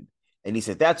save him. And he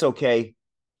said, "That's okay.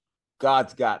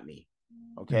 God's got me."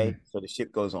 Okay. Mm. So the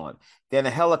ship goes on. Then a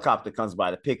helicopter comes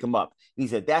by to pick him up. He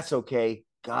said, "That's okay.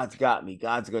 God's got me.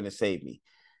 God's going to save me."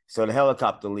 So the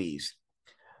helicopter leaves.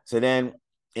 So then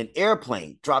an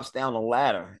airplane drops down a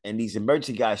ladder, and these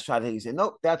emergency guys try to, he said,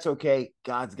 "Nope, that's okay.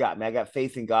 God's got me. I got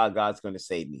faith in God. God's going to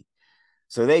save me."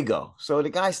 So they go. So the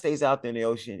guy stays out there in the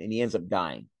ocean and he ends up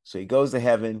dying. So he goes to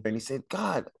heaven and he said,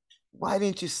 "God, why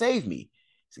didn't you save me?"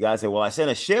 The guy said, "Well, I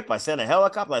sent a ship, I sent a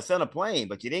helicopter, I sent a plane,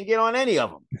 but you didn't get on any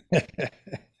of them."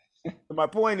 So my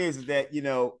point is that,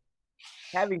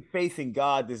 having faith in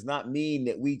God does not mean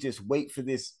that we just wait for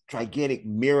this gigantic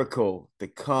miracle to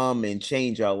come and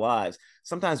change our lives.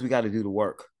 Sometimes we got to do the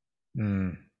work.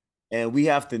 Mm. And we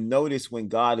have to notice when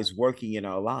God is working in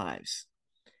our lives,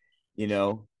 you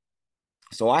know.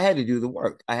 So I had to do the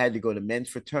work. I had to go to men's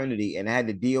fraternity and I had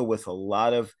to deal with a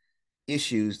lot of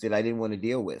issues that I didn't want to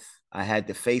deal with. I had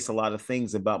to face a lot of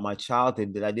things about my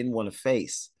childhood that I didn't want to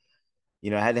face. I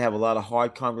had to have a lot of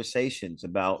hard conversations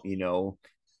about,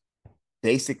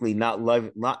 basically not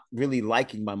really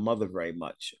liking my mother very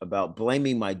much, about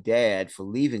blaming my dad for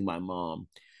leaving my mom,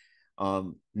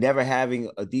 never having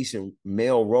a decent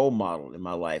male role model in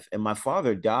my life. And my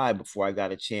father died before I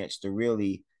got a chance to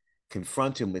really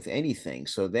confront him with anything.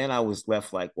 So then I was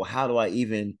left like, well, how do I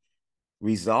even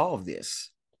resolve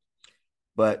this?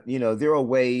 But there are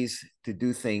ways to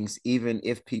do things even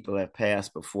if people have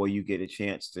passed before you get a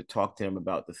chance to talk to them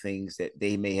about the things that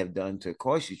they may have done to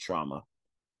cause you trauma.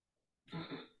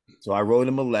 So I wrote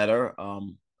him a letter.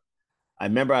 I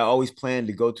remember I always planned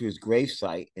to go to his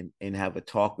gravesite and have a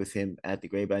talk with him at the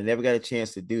grave, but I never got a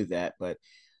chance to do that. But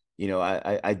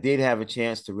I did have a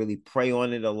chance to really pray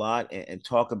on it a lot and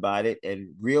talk about it,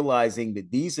 and realizing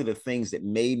that these are the things that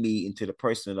made me into the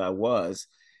person that I was,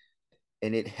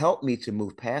 and it helped me to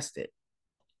move past it.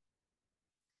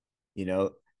 You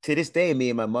know, to this day, me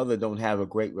and my mother don't have a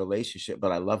great relationship,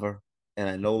 but I love her, and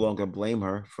I no longer blame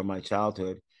her for my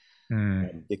childhood.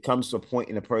 Mm. It comes to a point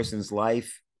in a person's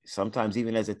life, sometimes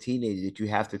even as a teenager, that you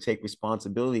have to take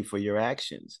responsibility for your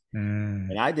actions. And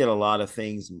Mm. I did a lot of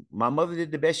things. My mother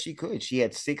did the best she could. She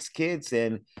had 6 kids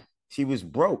and she was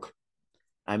broke.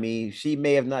 I mean, she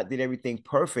may have not did everything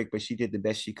perfect, but she did the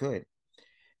best she could.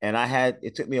 And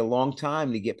it took me a long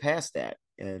time to get past that.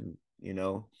 And,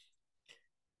 you're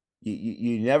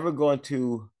never going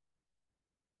to,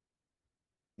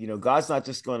 God's not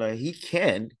just going to, he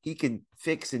can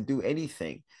fix and do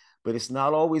anything, but it's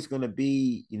not always going to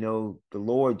be, the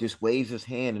Lord just waves his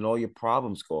hand and all your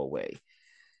problems go away.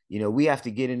 We have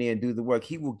to get in there and do the work.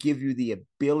 He will give you the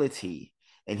ability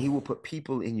and he will put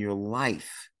people in your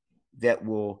life that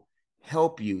will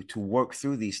help you to work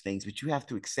through these things, but you have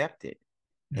to accept it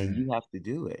and Mm. you have to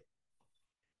do it.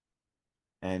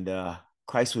 And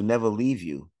Christ will never leave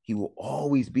you. He will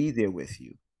always be there with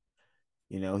you.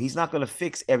 He's not going to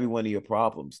fix every one of your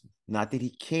problems. Not that he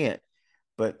can't,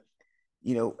 but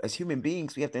as human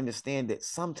beings, we have to understand that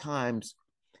sometimes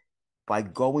by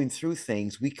going through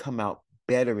things, we come out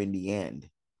better in the end,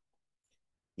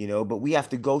 but we have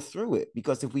to go through it,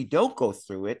 because if we don't go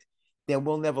through it, then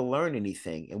we'll never learn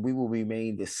anything and we will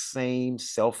remain the same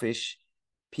selfish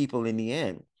people in the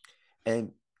end.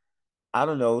 And I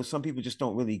don't know, some people just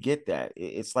don't really get that.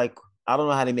 It's like, I don't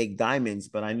know how to make diamonds,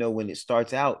 but I know when it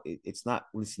starts out, it's not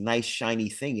this nice, shiny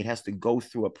thing. It has to go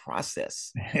through a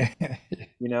process,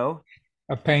 you know?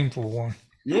 A painful one.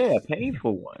 Yeah, a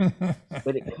painful one,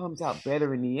 but it comes out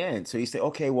better in the end. So you say,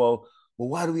 okay, well,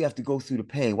 why do we have to go through the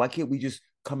pain? Why can't we just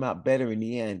come out better in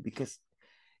the end? Because,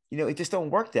 it just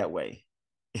don't work that way.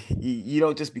 You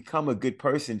don't just become a good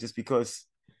person just because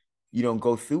you don't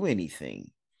go through anything.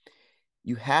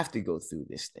 You have to go through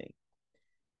this thing.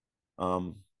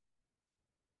 Um,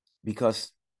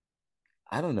 because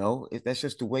I don't know if that's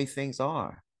just the way things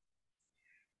are.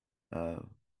 Uh,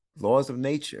 Laws of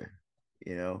nature,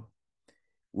 you know.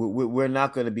 We're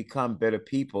not going to become better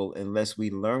people unless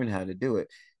we learn how to do it.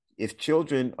 If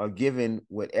children are given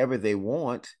whatever they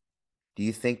want, do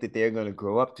you think that they're going to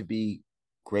grow up to be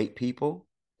great people?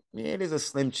 Yeah, there's a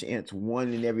slim chance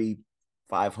one in every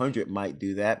 500 might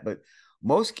do that. But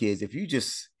most kids, if you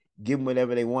just give them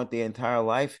whatever they want their entire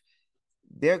life,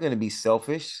 they're going to be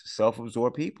selfish,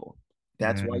 self-absorbed people.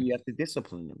 That's why Mm. you have to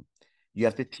discipline them. You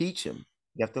have to teach them.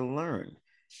 You have to learn.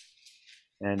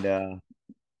 And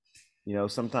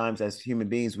sometimes as human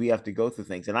beings, we have to go through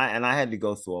things. And I had to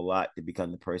go through a lot to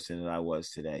become the person that I was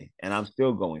today. And I'm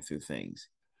still going through things.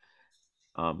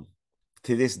 Um,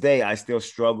 to this day, I still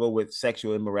struggle with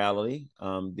sexual immorality.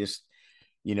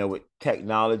 With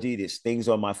technology, there's things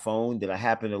on my phone that I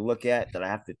happen to look at that I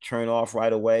have to turn off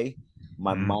right away.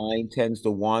 My Mm. mind tends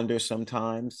to wander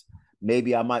sometimes.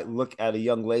 Maybe I might look at a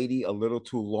young lady a little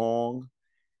too long.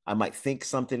 I might think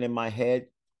something in my head.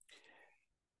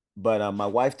 But my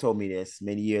wife told me this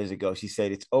many years ago. She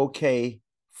said, it's okay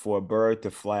for a bird to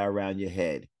fly around your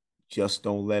head. Just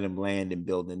don't let him land and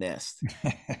build a nest.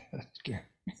 That's good.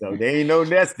 So there ain't no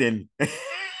nesting.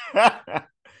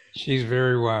 She's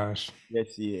very wise.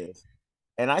 Yes, she is.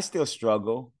 And I still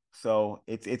struggle. So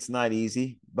it's not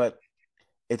easy, but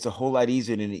it's a whole lot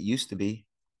easier than it used to be.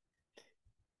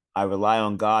 I rely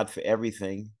on God for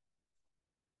everything.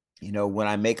 When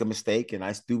I make a mistake, and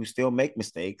I do still make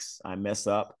mistakes, I mess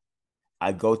up,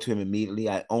 I go to him immediately.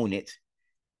 I own it.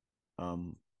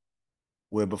 Um,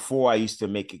 where before I used to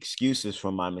make excuses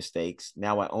for my mistakes,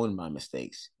 now I own my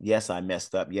mistakes. Yes, I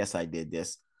messed up. Yes, I did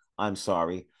this. I'm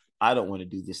sorry. I don't want to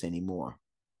do this anymore.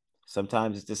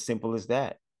 Sometimes it's as simple as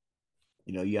that.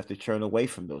 You have to turn away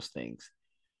from those things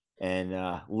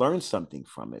and learn something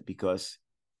from it, because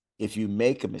if you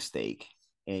make a mistake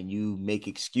and you make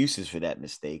excuses for that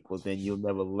mistake, well, then you'll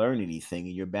never learn anything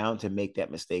and you're bound to make that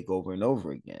mistake over and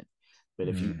over again. But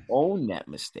if you Mm. own that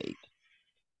mistake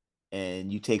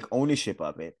and you take ownership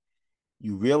of it,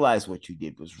 you realize what you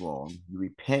did was wrong, you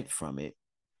repent from it,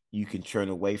 you can turn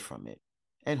away from it.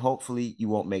 And hopefully you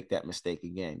won't make that mistake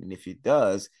again. And if it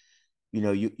does,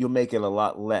 you'll make it a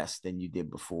lot less than you did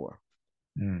before.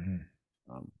 Mm-hmm.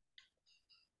 Um,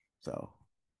 so,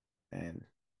 and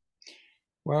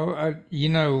Well,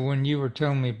 when you were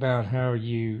telling me about how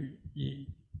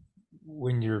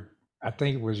when I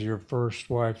think it was your first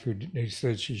wife who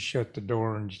said she shut the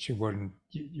door and you weren't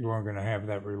going to have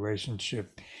that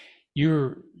relationship.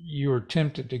 You were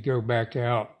tempted to go back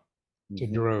out to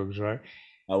mhm, drugs, right?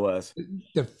 I was.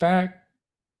 The fact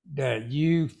that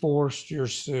you forced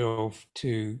yourself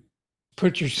to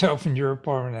put yourself in your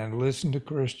apartment and listen to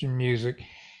Christian music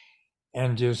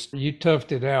and just you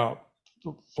toughed it out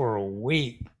for a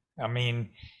week. I mean,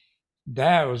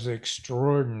 that was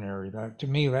extraordinary. That to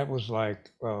me, that was like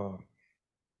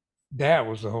that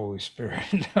was the Holy Spirit.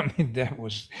 I mean, that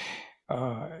was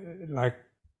uh, like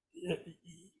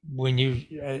when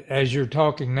as you're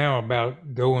talking now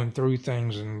about going through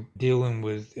things and dealing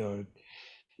with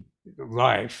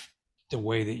life the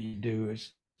way that you do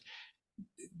is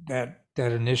that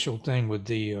initial thing with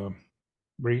the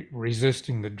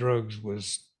resisting the drugs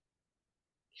was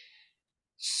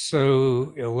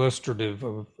so illustrative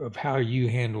of how you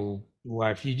handle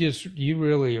life. You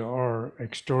really are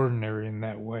extraordinary in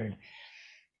that way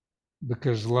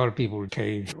because a lot of people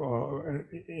cave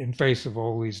in face of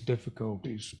all these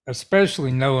difficulties,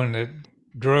 especially knowing that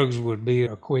drugs would be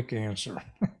a quick answer.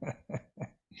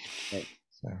 Like,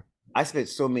 So, I spent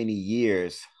so many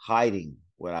years hiding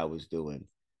what I was doing.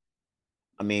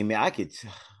 I mean, man, I could,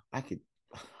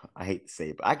 I hate to say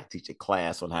it, but I could teach a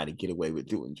class on how to get away with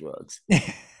doing drugs.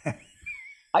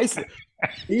 I used to,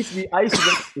 I used to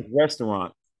go to this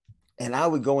restaurant and I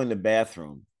would go in the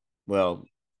bathroom. Well,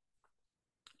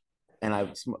 and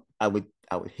I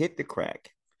would hit the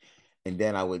crack, and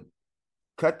then I would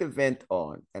cut the vent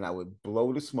on, and I would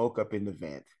blow the smoke up in the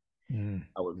vent.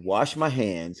 I would wash my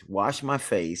hands, wash my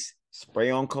face, spray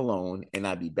on cologne, and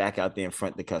I'd be back out there in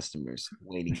front of the customers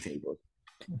waiting tables.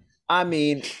 I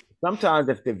mean, sometimes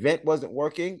if the vent wasn't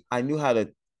working, I knew how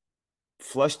to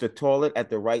flush the toilet at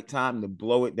the right time to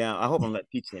blow it down. I hope I'm not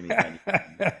teaching anybody.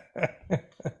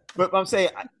 But I'm saying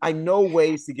I know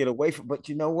ways to get away from, but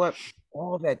you know what?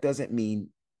 All that doesn't mean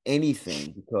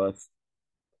anything, because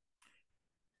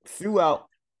throughout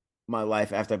my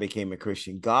life after I became a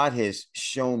Christian, God has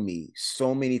shown me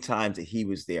so many times that he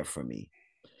was there for me.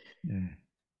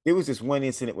 There was this one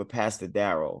incident with Pastor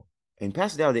Darrell, and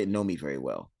Pastor Darrell didn't know me very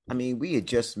well. I mean, we had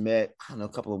just met, I don't know, a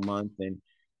couple of months, and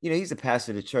he's the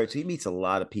pastor of the church. So he meets a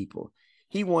lot of people.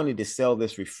 He wanted to sell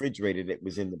this refrigerator that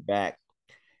was in the back,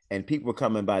 and people were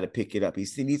coming by to pick it up. He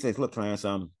says, "Look, Clarence,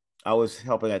 I was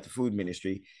helping at the food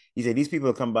ministry." He said, "These people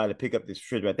are coming by to pick up this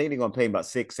refrigerator. I think they're gonna pay about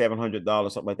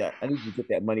 $600-$700, something like that. I need you to get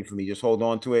that money for me. Just hold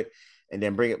on to it and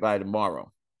then bring it by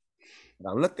tomorrow." And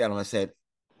I looked at him, I said,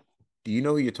 "Do you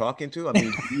know who you're talking to? I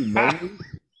mean, do you know me?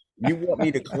 You want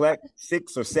me to collect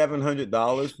 $600 or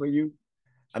 $700 for you?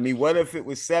 I mean, what if it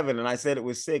was seven and I said it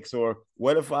was six? Or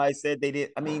what if I said they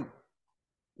did? I mean,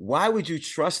 why would you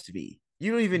trust me?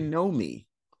 You don't even know me.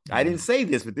 I didn't say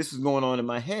this, but this was going on in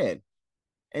my head."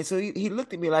 And so he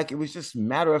looked at me like it was just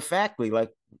matter of factly,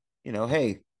 like,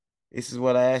 hey, this is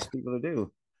what I asked people to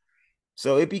do.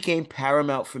 So it became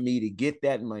paramount for me to get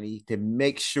that money, to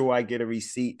make sure I get a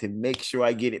receipt, to make sure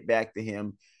I get it back to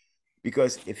him.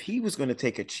 Because if he was going to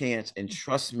take a chance and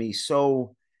trust me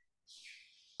so,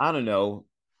 I don't know,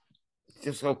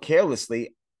 just so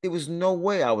carelessly, there was no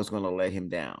way I was going to let him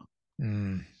down.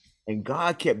 And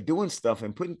God kept doing stuff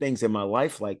and putting things in my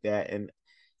life like that. And,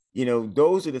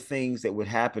 those are the things that would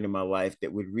happen in my life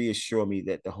that would reassure me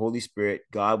that the Holy Spirit,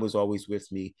 God was always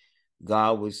with me.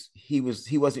 He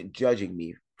wasn't judging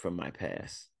me from my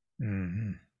past. I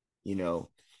know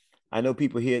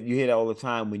you hear that all the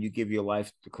time. When you give your life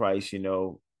to Christ,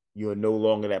 you're no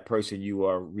longer that person, you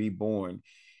are reborn.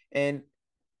 And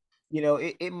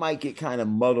it might get kind of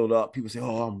muddled up. People say,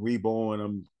 "Oh, I'm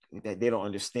reborn." They don't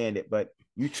understand it, but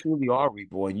you truly are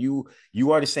reborn. You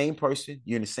are the same person.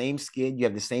 You're in the same skin. You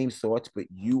have the same thoughts, but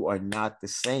you are not the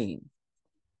same.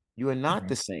 You are not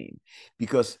the same,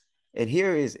 because, and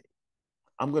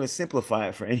I'm going to simplify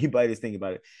it for anybody that's thinking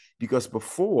about it, because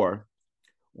before,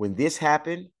 when this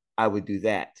happened, I would do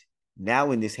that. Now,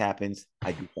 when this happens,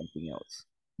 I do something else.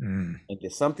 And the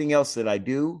something else that I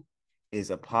do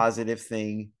is a positive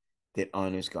thing that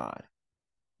honors God.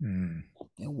 And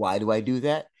why do I do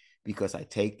that? Because I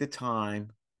take the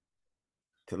time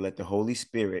to let the Holy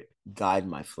Spirit guide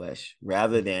my flesh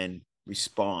rather than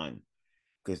respond.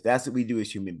 Because that's what we do as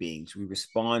human beings. We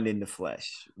respond in the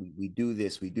flesh. We do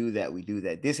this, we do that, we do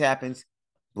that. This happens,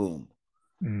 boom.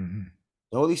 The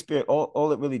Holy Spirit,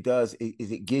 all it really does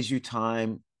is it gives you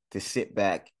time to sit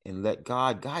back and let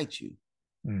God guide you.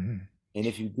 And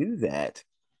if you do that,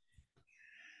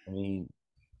 I mean,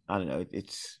 I don't know,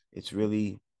 it's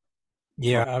really...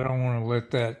 Yeah, I don't want to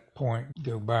let that point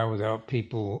go by without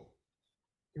people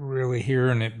really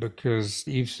hearing it, because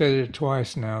you've said it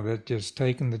twice now, that just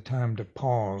taking the time to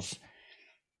pause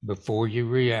before you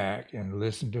react and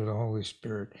listen to the Holy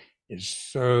Spirit is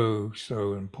so,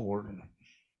 so important.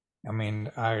 I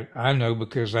mean, I know,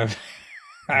 because I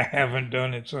haven't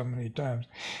done it so many times.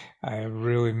 I have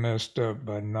really messed up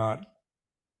by not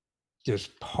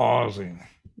just pausing.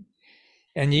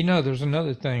 And there's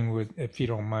another thing with, if you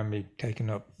don't mind me taking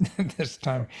up this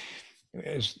time,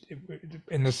 is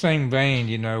in the same vein,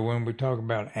 when we talk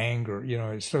about anger,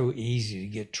 it's so easy to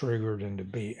get triggered and to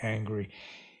be angry.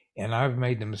 And I've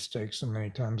made the mistake so many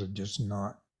times of just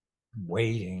not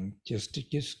waiting, just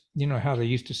how they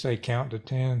used to say, count to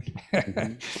 10.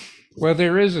 Well,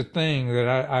 there is a thing that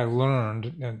I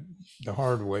learned the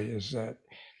hard way, is that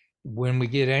when we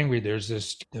get angry, there's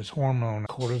this hormone,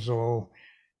 cortisol.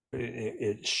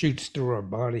 It shoots through our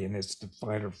body, and it's the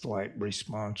fight or flight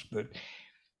response.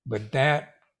 But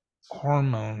that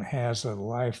hormone has a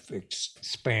life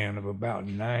span of about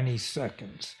 90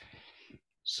 seconds.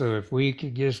 So if we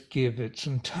could just give it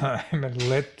some time and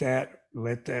let that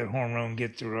hormone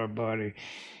get through our body,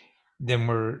 then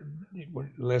we're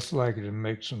less likely to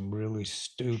make some really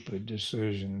stupid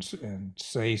decisions and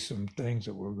say some things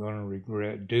that we're going to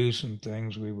regret, do some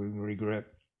things we would regret.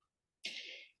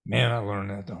 Man, I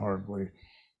learned that the hard way.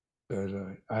 But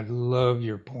I love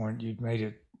your point. You've made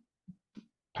it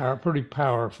pretty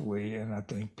powerfully, and I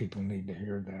think people need to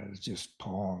hear that. It's just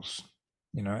pause,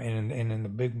 and in the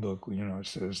big book, it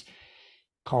says,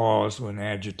 pause when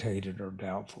agitated or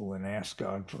doubtful and ask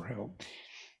God for help.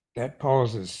 That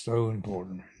pause is so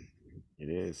important. It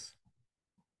is.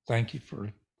 Thank you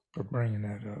for bringing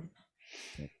that up.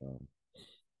 Um,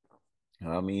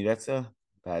 I mean, that's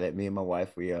about it. Me and my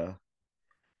wife, we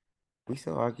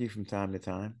still argue from time to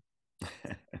time.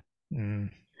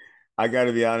 Mm, I got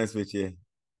to be honest with you.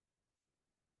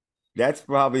 That's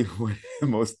probably one of the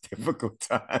most difficult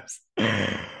times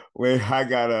when I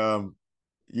got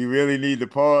you really need to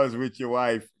pause with your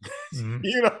wife. mm,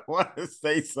 You don't want to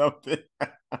say something.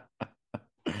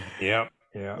 yeah,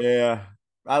 yeah. Yeah.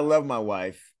 I love my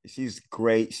wife. She's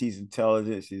great. She's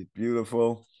intelligent. She's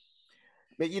beautiful.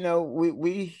 But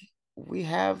we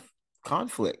have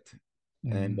conflict.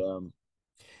 And Mm,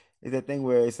 it's that thing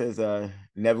where it says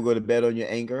never go to bed on your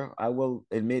anger. I will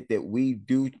admit that we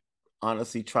do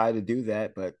honestly try to do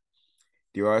that, but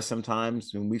there are some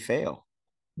times when we fail.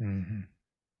 mm,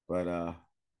 But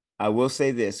I will say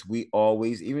this, we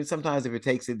always, even sometimes if it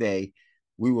takes a day,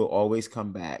 we will always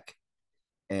come back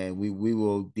and we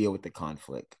will deal with the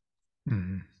conflict.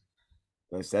 mm.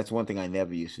 Because that's one thing I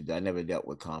never used to do. I never dealt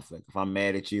with conflict. If I'm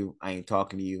mad at you, I ain't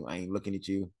talking to you. I ain't looking at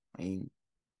you. I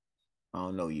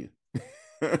don't know you.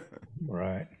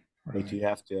 Right, But right, you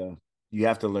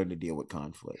have to learn to deal with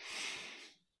conflict.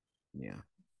 Yeah.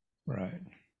 right.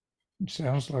 It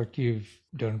sounds like you've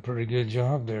done a pretty good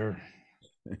job there.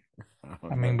 I I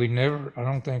don't mean, know. I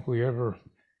don't think we ever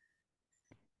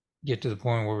get to the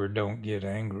point where we don't get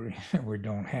angry. We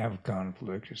don't have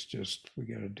conflict. It's just we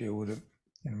got to deal with it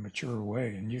in a mature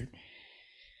way. And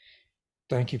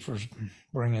thank you for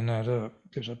bringing that up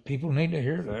because people need to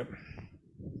hear that.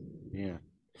 Yeah.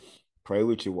 Pray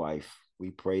with your wife.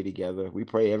 We pray together. We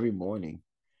pray every morning.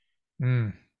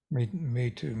 Mm, me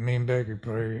too. Me and Becky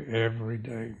pray every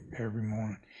day, every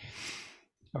morning.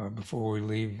 Before we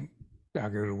leave, I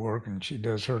go to work and she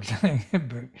does her thing,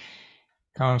 but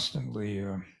constantly,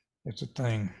 it's a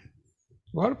thing.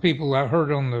 A lot of people I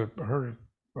heard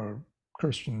a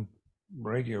Christian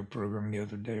radio program the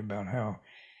other day about how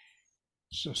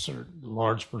it's a certain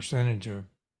large percentage of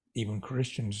even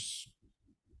Christians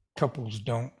couples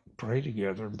don't pray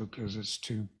together because it's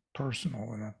too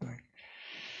personal. And I think,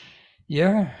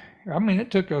 yeah, I mean,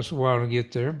 it took us a while to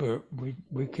get there, but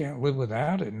we can't live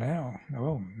without it now.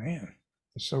 Oh man,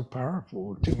 it's so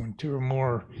powerful. When two or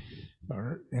more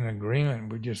are in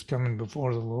agreement, we're just coming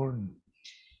before the Lord. And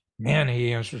man,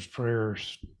 He answers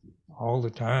prayers all the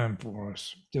time for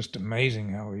us. Just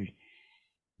amazing how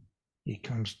he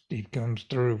comes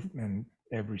through in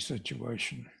every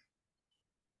situation.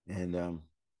 And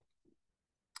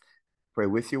pray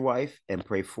with your wife and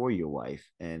pray for your wife.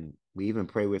 And we even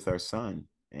pray with our son.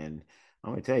 And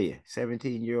I'm gonna tell you,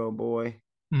 17-year-old boy,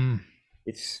 Mm,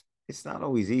 it's not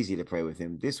always easy to pray with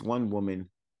him. This one woman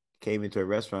came into a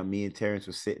restaurant. Me and Terrence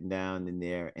was sitting down in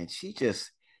there, and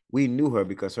we knew her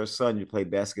because her son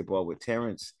played basketball with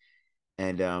Terrence.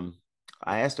 And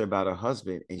I asked her about her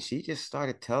husband, and she just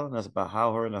started telling us about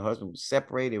how her and her husband were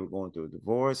separated, were going through a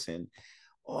divorce, and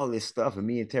all this stuff. And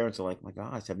me and Terrence are like, my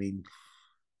gosh, I mean,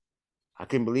 I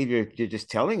can't believe you're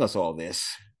just telling us all this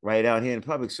right out here in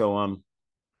public. So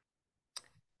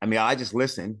I mean, I just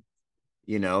listened,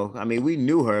 I mean, we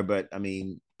knew her, but I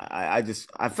mean,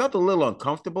 I felt a little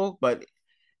uncomfortable, but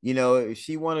if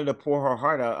she wanted to pour her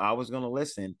heart out, I was gonna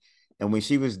listen. And when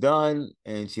she was done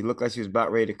and she looked like she was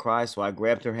about ready to cry, so I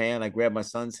grabbed her hand, I grabbed my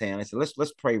son's hand. I said,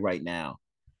 let's pray right now.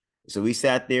 So we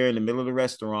sat there in the middle of the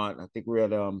restaurant. I think we are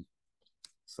at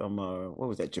some what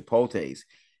was that, Chipotle's,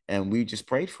 and we just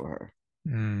prayed for her,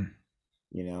 mm,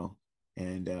 you know.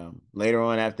 And later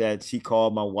on after that, she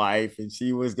called my wife and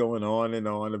she was going on and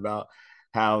on about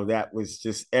how that was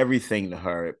just everything to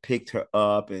her. It picked her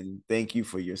up and thank you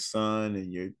for your son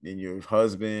and your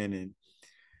husband. And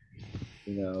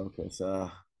because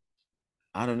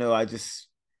I don't know, I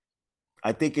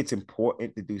think it's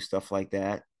important to do stuff like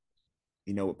that,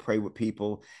 pray with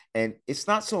people. And it's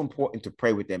not so important to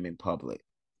pray with them in public,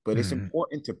 but it's mm,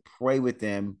 important to pray with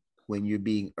them when you're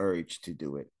being urged to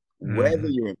do it, whether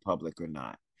mm, you're in public or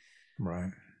not.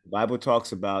 right, The Bible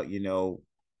talks about,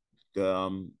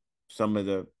 the some of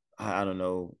the, I don't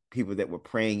know, people that were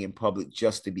praying in public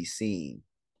just to be seen.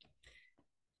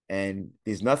 And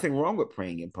there's nothing wrong with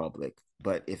praying in public,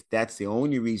 but if that's the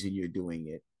only reason you're doing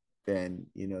it, then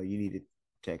you need to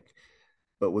check.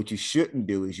 But what you shouldn't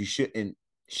do is you shouldn't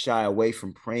shy away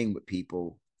from praying with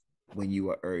people when you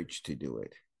are urged to do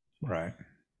it. right.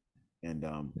 And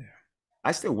Yeah.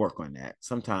 I still work on that.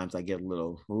 Sometimes I get a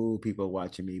little, ooh, people are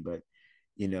watching me, but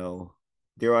you know,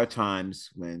 there are times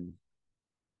when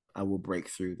I will break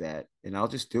through that and I'll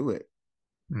just do it.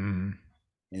 Mm.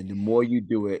 And the more you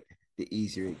do it, the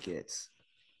easier it gets.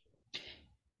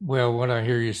 Well, what I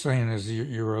hear you saying is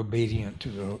you're obedient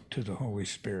to the Holy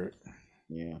Spirit.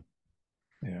 Yeah.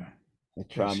 Yeah. I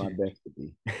try That's my huge. best to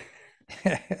be.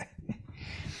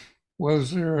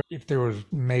 Was there, if there was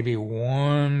maybe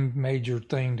one major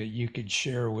thing that you could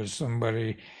share with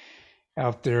somebody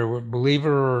out there,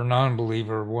 believer or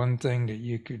non-believer, one thing that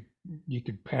you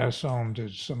could pass on to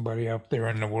somebody out there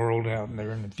in the world, out there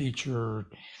in the future, or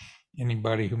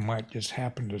anybody who might just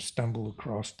happen to stumble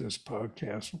across this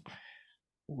podcast,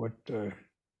 what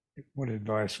what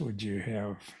advice would you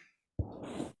have?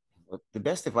 But the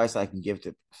best advice I can give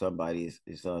to somebody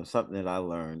is something that I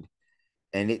learned,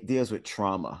 and it deals with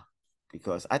trauma,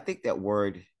 because I think that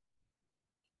word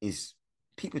is,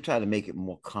 people try to make it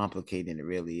more complicated than it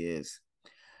really is.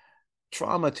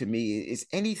 Trauma to me is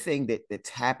anything that's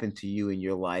happened to you in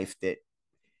your life that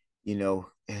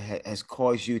has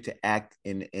caused you to act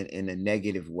in a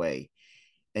negative way.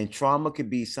 And trauma could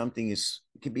be something, as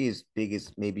could be as big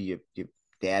as maybe your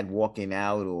dad walking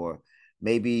out, or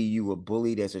maybe you were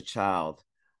bullied as a child.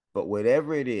 But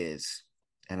whatever it is,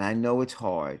 and I know it's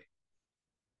hard,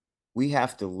 we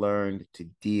have to learn to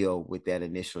deal with that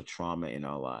initial trauma in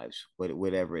our lives,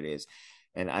 whatever it is.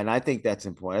 And I think that's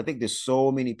important. I think there's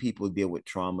so many people deal with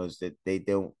traumas that they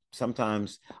don't.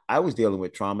 Sometimes I was dealing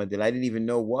with trauma that I didn't even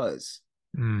know was.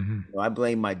 Mm-hmm. I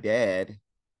blame my dad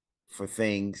for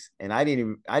things, and I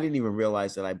didn't even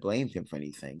realize that I blamed him for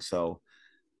anything. So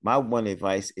my one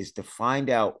advice is to find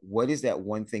out what is that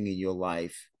one thing in your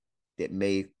life that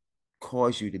may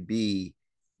cause you to be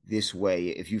this way,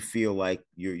 if you feel like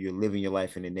you're living your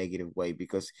life in a negative way,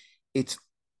 because it's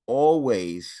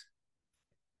always,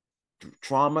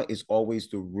 trauma is always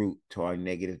the root to our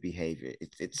negative behavior.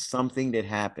 It's something that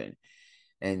happened,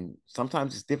 and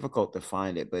sometimes it's difficult to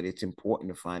find it, but it's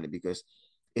important to find it, because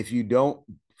if you don't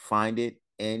find it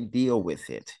and deal with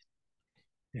it,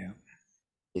 Yeah.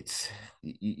 it's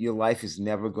your life is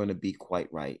never going to be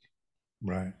quite right.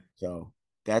 Right. So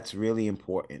that's really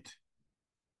important.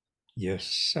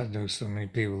 Yes, I know so many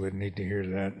people that need to hear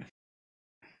that.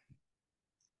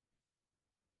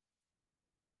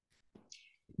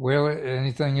 Well,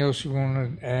 anything else you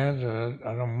want to add?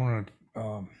 I don't want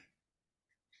to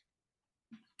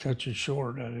cut you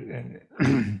short.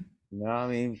 I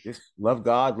mean, just love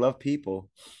God, love people,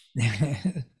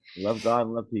 love God,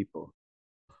 love people.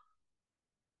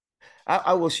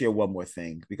 I will share one more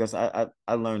thing, because I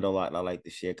learned a lot, and I like to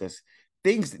share, because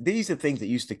these are things that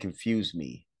used to confuse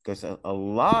me, because a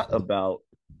lot about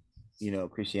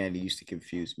Christianity used to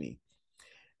confuse me.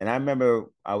 And I remember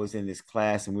I was in this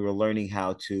class, and we were learning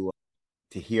how to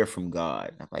hear from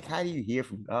God. I'm like, how do you hear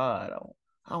from God?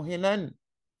 I don't hear nothing.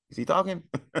 Is he talking?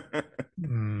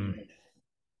 Mm,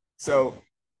 So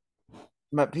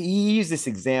he used this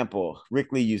example.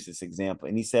 Rick Lee used this example,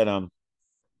 and he said,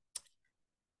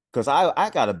 because I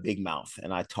got a big mouth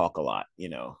and I talk a lot,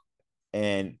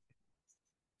 and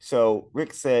so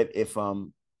Rick said, if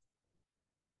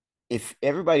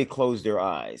everybody closed their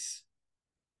eyes,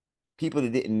 people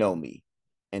that didn't know me,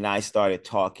 and I started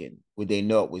talking, would they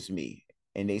know it was me?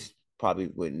 And they probably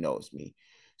wouldn't know it's me.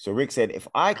 So Rick said, if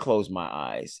I closed my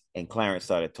eyes and Clarence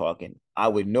started talking, I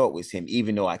would know it was him,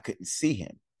 even though I couldn't see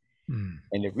him. mm,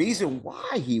 And the reason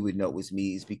why he would know it was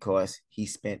me is because he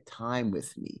spent time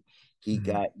with me. He mm,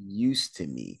 got used to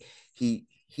me. He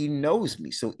knows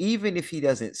me. So even if he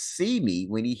doesn't see me,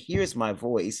 when he hears my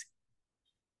voice,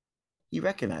 he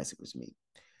recognized it was me.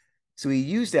 So he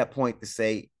used that point to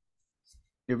say,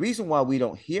 the reason why we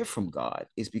don't hear from God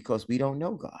is because we don't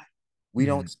know God. We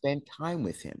don't mm, spend time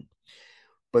with him.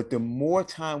 But the more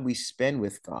time we spend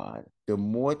with God, the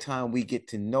more time we get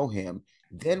to know him,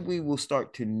 then we will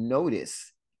start to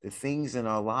notice the things in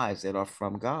our lives that are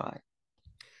from God.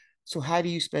 So, how do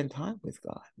you spend time with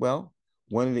God? Well,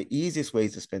 one of the easiest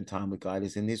ways to spend time with God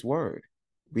is in his word.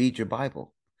 Read your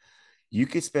Bible. You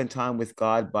could spend time with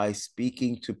God by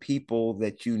speaking to people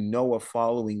that you know are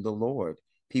following the Lord,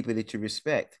 people that you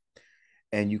respect,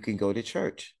 and you can go to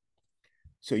church.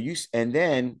 And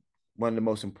then one of the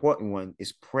most important one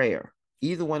is prayer.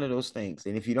 Either one of those things.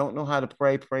 And if you don't know how to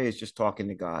pray, prayer is just talking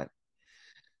to God.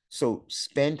 So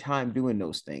spend time doing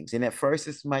those things. And at first,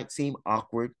 this might seem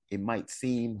awkward. It might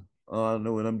seem, oh, I don't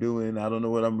know what I'm doing. I don't know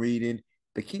what I'm reading,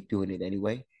 but keep doing it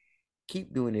anyway.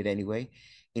 Keep doing it anyway.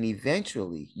 And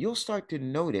eventually, you'll start to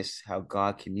notice how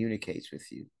God communicates with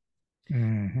you.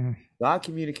 mm-hmm. God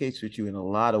communicates with you in a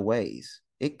lot of ways.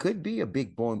 It could be a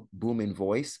big booming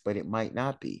voice, but it might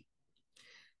not be.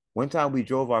 One time we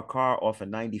drove our car off of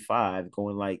 95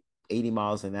 going like 80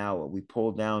 miles an hour. We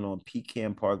pulled down on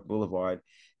Pecan Park Boulevard.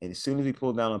 And as soon as we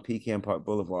pulled down on Pecan Park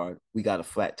Boulevard, we got a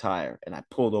flat tire, and I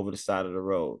pulled over the side of the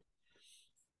road.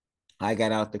 I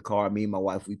got out the car, me and my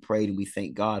wife, we prayed and we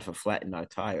thanked God for flattening our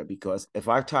tire, because if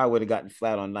our tire would have gotten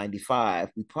flat on 95,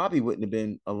 we probably wouldn't have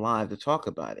been alive to talk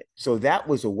about it. So that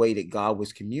was a way that God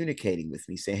was communicating with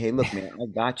me, saying, hey, look, man, I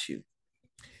got you.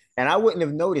 And I wouldn't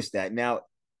have noticed that. Now,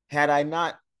 had I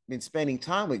not been spending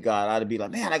time with God, I'd be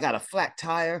like, man, I got a flat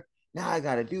tire. Now I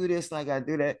got to do this and I got to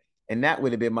do that. And that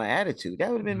would have been my attitude. That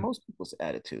would have been most people's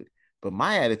attitude. But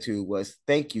my attitude was,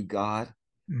 thank you, God,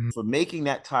 for making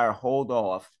that tire hold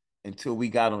off until we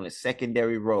got on a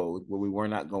secondary road where we were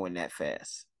not going that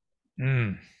fast.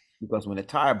 Because when a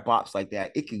tire bops like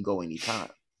that, it can go anytime.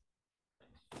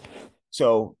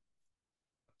 So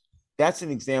that's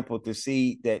an example to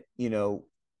see that,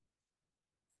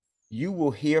 you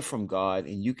will hear from God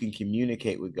and you can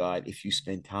communicate with God if you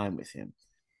spend time with him.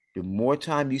 The more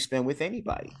time you spend with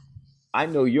anybody, I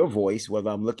know your voice, whether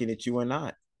I'm looking at you or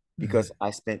not, because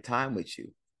I spent time with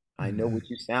you. I know what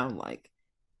you sound like.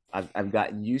 I've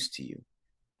gotten used to you.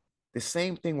 The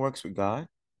same thing works with God.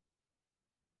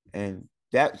 And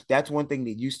that's one thing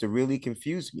that used to really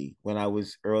confuse me when I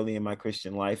was early in my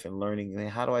Christian life and learning,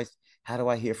 how do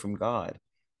I hear from God?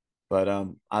 But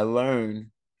I learned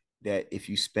that if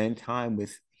you spend time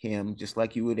with him, just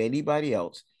like you would anybody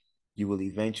else, you will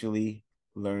eventually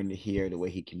learn to hear the way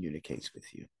he communicates with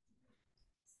you.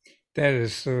 That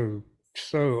is so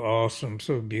awesome,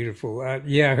 so beautiful. I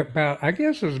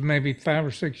guess it was maybe 5 or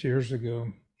 6 years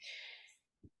ago.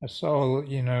 I saw,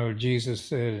 Jesus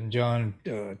said in John,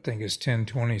 I think it's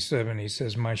 10:27. He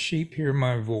says, "My sheep hear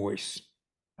my voice.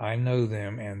 I know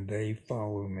them, and they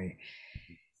follow me."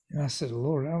 And I said,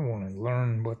 Lord, I want to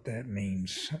learn what that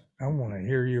means. I want to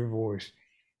hear your voice.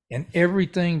 And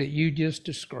everything that you just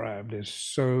described is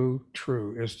so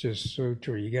true. It's just so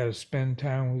true. You got to spend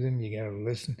time with him. You got to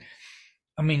listen.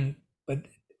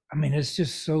 It's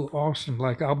just so awesome.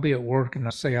 Like, I'll be at work and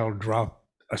I say I'll drop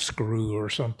a screw or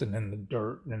something in the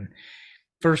dirt. And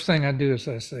first thing I do is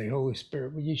I say, Holy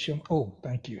Spirit, will you show me? Oh,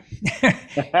 thank you.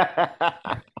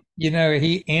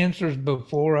 He answers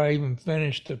before I even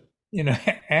finish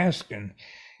asking.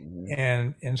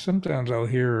 And sometimes I'll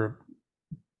hear,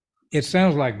 it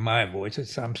sounds like my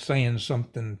voice. I'm saying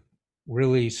something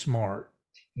really smart.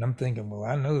 And I'm thinking, well,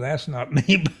 I know that's not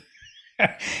me,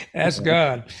 that's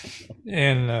God.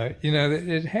 And,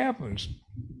 it happens.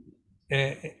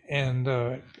 And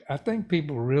I think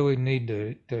people really need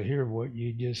to hear what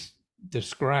you just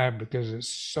described, because it's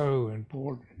so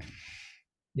important.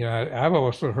 I've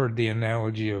also heard the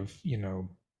analogy of,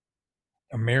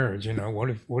 a marriage.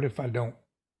 What if I don't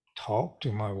talk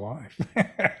to my wife?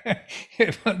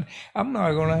 I'm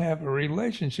not going to have a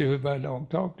relationship if I don't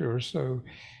talk to her. So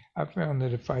I found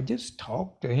that if I just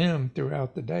talk to him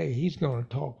throughout the day, he's going to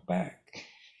talk back.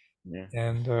 Yeah.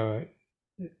 And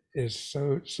it's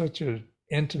such an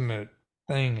intimate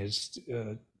thing.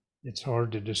 It's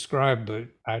hard to describe, but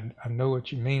I know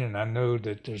what you mean, and I know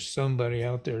that there's somebody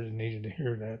out there that needed to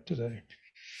hear that today.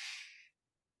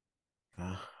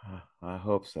 I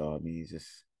hope so. I mean,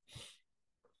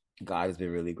 God has been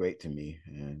really great to me,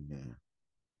 and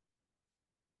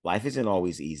life isn't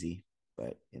always easy,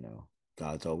 but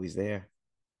God's always there,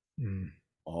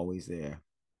 always there.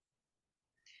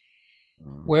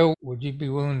 Well, would you be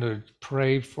willing to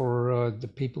pray for the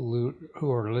people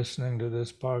who are listening to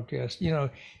this podcast?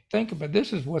 Think about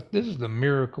this is the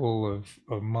miracle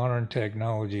of modern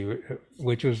technology,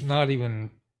 which was not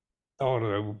even thought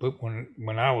of, but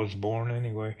when I was born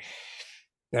anyway,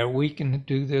 that we can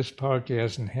do this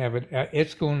podcast and have it.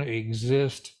 It's going to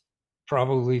exist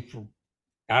probably for,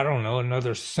 I don't know,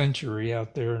 another century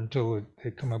out there until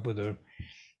they come up with a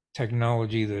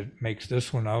technology that makes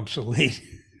this one obsolete.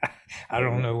 I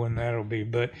don't know when that'll be,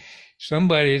 but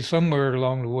somebody somewhere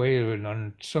along the way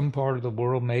on some part of the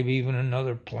world, maybe even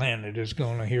another planet, is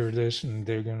going to hear this, and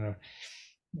they're going to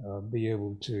be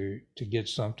able to get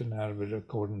something out of it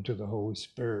according to the Holy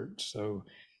Spirit. So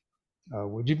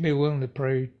would you be willing to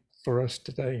pray for us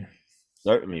today?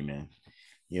 Certainly, man.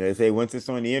 They say once it's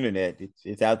on the internet,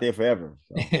 it's out there forever.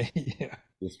 So Yeah.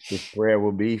 this prayer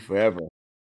will be forever.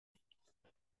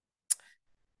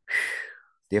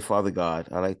 Dear Father God,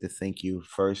 I'd like to thank you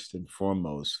first and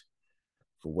foremost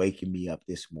for waking me up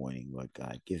this morning, Lord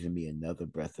God, giving me another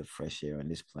breath of fresh air on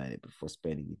this planet before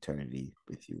spending eternity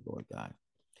with you, Lord God.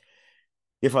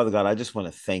 Dear Father God, I just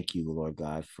want to thank you, Lord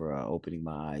God, for opening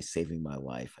my eyes, saving my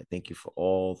life. I thank you for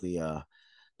all the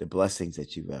blessings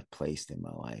that you have placed in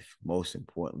my life. Most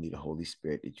importantly, the Holy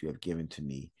Spirit that you have given to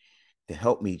me to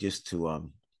help me just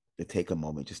to take a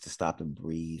moment, just to stop and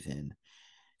breathe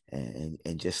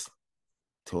and just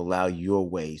to allow your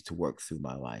ways to work through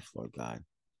my life, Lord God.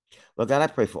 Lord God, I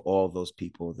pray for all those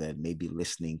people that may be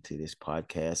listening to this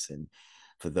podcast and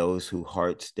for those whose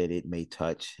hearts that it may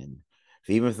touch, and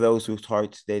even for those whose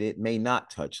hearts that it may not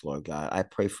touch, Lord God. I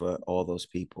pray for all those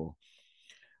people,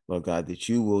 Lord God, that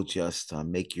you will just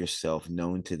make yourself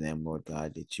known to them, Lord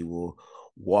God, that you will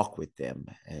walk with them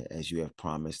as you have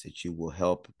promised, that you will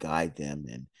help guide them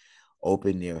and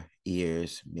open their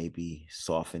ears, maybe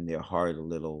soften their heart a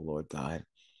little, Lord God,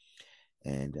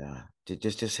 and to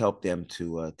just help them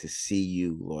to see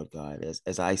you, Lord God,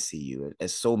 as I see you,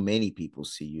 as so many people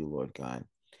see you, Lord God.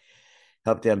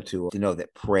 Help them to know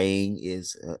that praying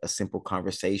is a simple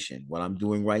conversation. What I'm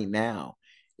doing right now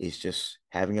is just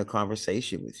having a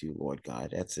conversation with you, Lord God.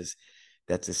 That's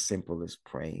as simple as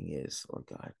praying is, Lord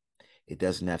God. It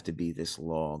doesn't have to be this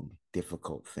long,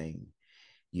 difficult thing.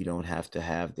 You don't have to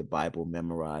have the Bible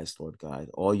memorized, Lord God.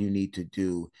 All you need to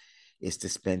do is to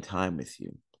spend time with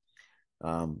you.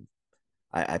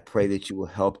 I pray that you will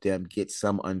help them get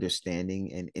some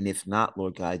understanding. And if not,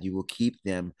 Lord God, you will keep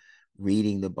them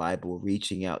reading the Bible,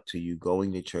 reaching out to you,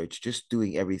 going to church, just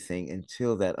doing everything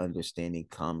until that understanding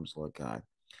comes, Lord God.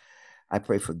 I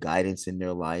pray for guidance in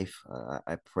their life.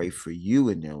 I pray for you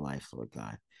in their life, Lord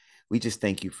God. We just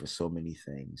thank you for so many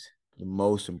things. The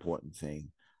most important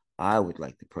thing I would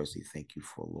like to personally thank you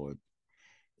for, Lord,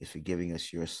 is for giving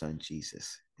us your son,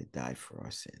 Jesus, that died for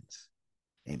our sins.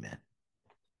 Amen.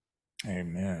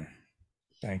 Amen.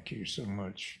 Thank you so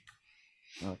much.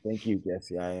 Thank you,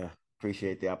 Jesse. I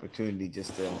appreciate the opportunity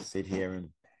just to sit here and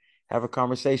have a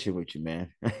conversation with you, man.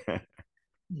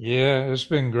 Yeah, it's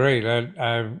been great.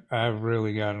 I've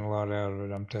really gotten a lot out of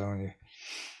it, I'm telling you.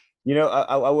 You know,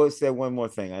 I will say one more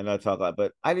thing. I know I talk a lot,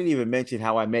 but I didn't even mention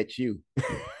how I met you.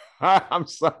 I'm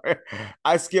sorry.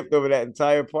 I skipped over that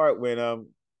entire part when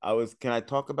I was, can I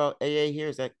talk about AA here?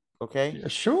 Is that okay? Yeah,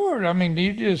 sure. I mean,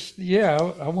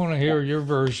 I want to hear your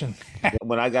version.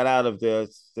 When I got out of the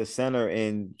center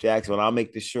in Jacksonville, I'll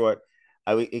make this short.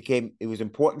 It was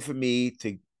important for me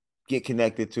to get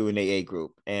connected to an AA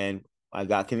group, and I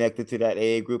got connected to that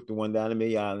AA group, the one down in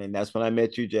Mill Island. That's when I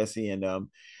met you, Jesse. And I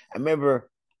remember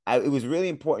it was really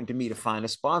important to me to find a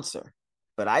sponsor,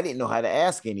 but I didn't know how to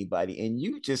ask anybody. And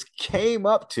you just came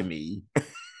up to me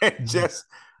and just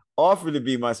offered to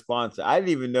be my sponsor. I didn't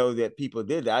even know that people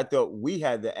did that. I thought we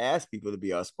had to ask people to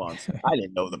be our sponsor. I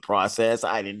didn't know the process.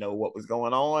 I didn't know what was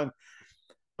going on.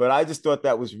 But I just thought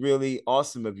that was really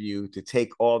awesome of you to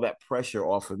take all that pressure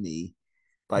off of me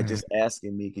by just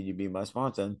asking me, could you be my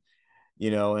sponsor? And,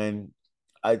 and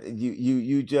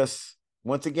you just,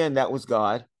 once again, that was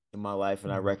God in my life.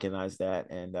 And I recognize that.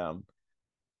 And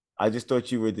I just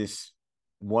thought you were this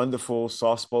wonderful,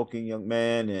 soft-spoken young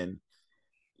man. And,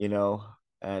 you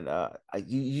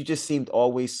just seemed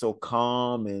always so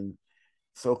calm and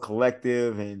so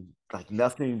collective, and like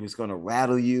nothing was going to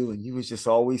rattle you. And you was just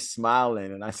always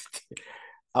smiling. And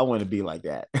I want to be like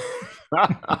that.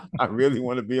 I really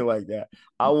want to be like that.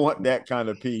 I want that kind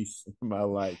of peace in my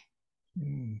life.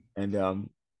 And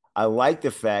I like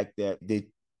the fact that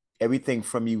everything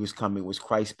from you was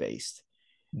Christ-based.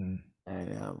 And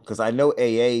because I know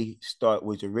AA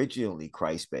was originally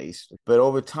Christ-based, but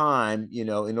over time, in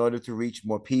order to reach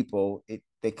more people,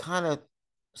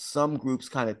 some groups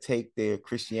kind of take their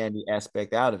Christianity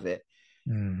aspect out of it.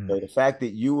 So the fact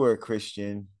that you were a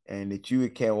Christian and that you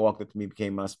walked up to me,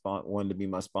 became wanted to be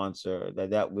my sponsor,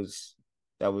 that was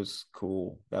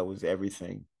cool. That was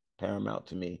everything paramount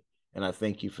to me, and I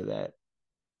thank you for that.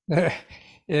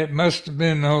 It must have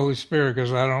been the Holy Spirit,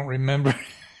 because I don't remember.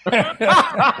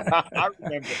 I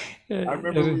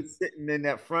remember we were sitting in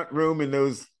that front room in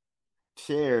those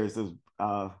chairs,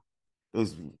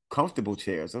 those comfortable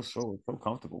chairs. Those so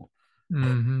comfortable.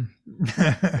 We're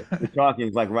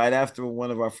talking like right after one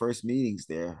of our first meetings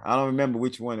there. I don't remember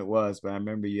which one it was, but I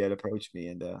remember you had approached me,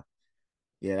 and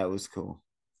yeah, that was cool.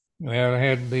 Well, it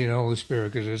had to be the Holy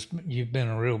Spirit, because you've been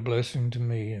a real blessing to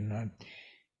me, and I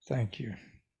thank you.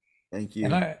 Thank you.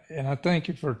 And I thank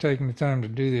you for taking the time to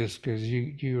do this, because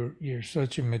you're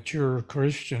such a mature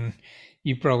Christian.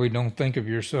 You probably don't think of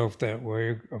yourself that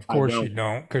way. Of course you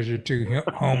don't, because you're too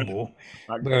humble.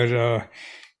 But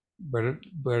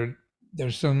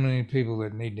there's so many people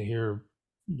that need to hear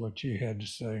what you had to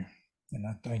say, and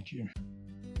I thank you.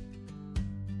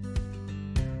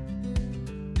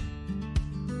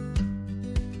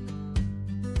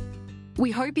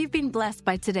 We hope you've been blessed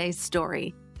by today's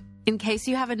story. In case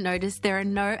you haven't noticed, there are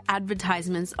no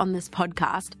advertisements on this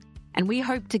podcast, and we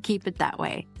hope to keep it that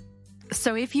way.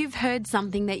 So if you've heard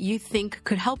something that you think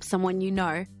could help someone you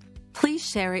know, please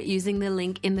share it using the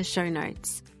link in the show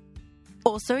notes.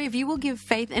 Also, if you will give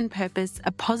Faith and Purpose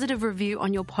a positive review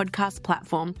on your podcast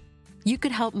platform, you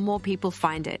could help more people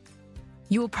find it.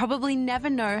 You will probably never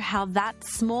know how that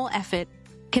small effort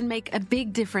can make a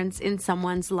big difference in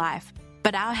someone's life,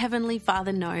 but our Heavenly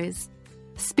Father knows.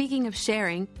 Speaking of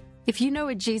sharing, if you know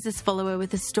a Jesus follower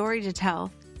with a story to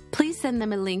tell, please send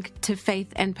them a link to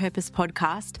Faith and Purpose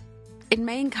Podcast. It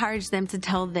may encourage them to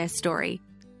tell their story.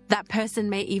 That person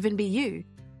may even be you.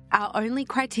 Our only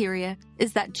criteria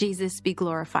is that Jesus be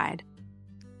glorified.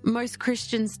 Most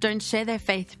Christians don't share their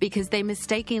faith because they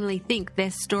mistakenly think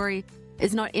their story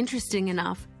is not interesting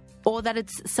enough, or that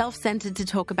it's self-centered to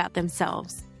talk about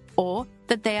themselves, or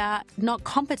that they are not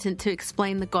competent to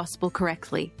explain the gospel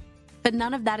correctly. But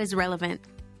none of that is relevant.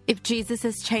 If Jesus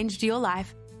has changed your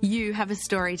life, you have a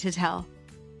story to tell.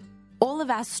 All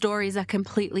of our stories are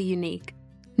completely unique.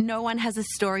 No one has a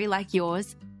story like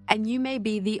yours, and you may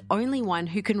be the only one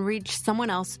who can reach someone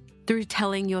else through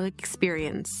telling your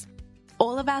experience.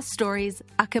 All of our stories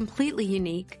are completely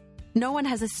unique. No one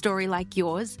has a story like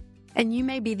yours, and you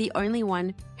may be the only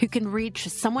one who can reach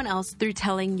someone else through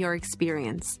telling your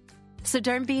experience. So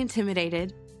don't be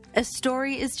intimidated. A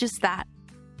story is just that,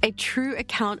 a true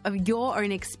account of your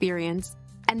own experience,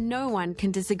 and no one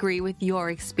can disagree with your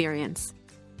experience.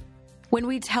 When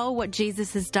we tell what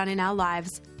Jesus has done in our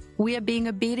lives, we are being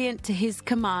obedient to his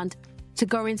command to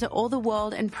go into all the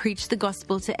world and preach the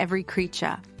gospel to every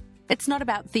creature. It's not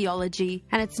about theology,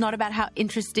 and it's not about how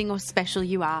interesting or special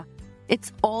you are.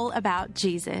 It's all about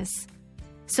Jesus.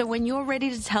 So when you're ready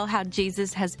to tell how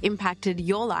Jesus has impacted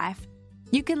your life,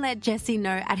 you can let Jesse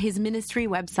know at his ministry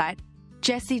website,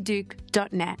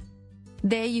 jesseduke.net.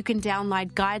 There you can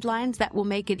download guidelines that will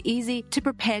make it easy to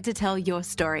prepare to tell your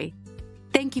story.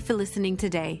 Thank you for listening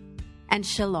today, and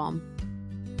shalom.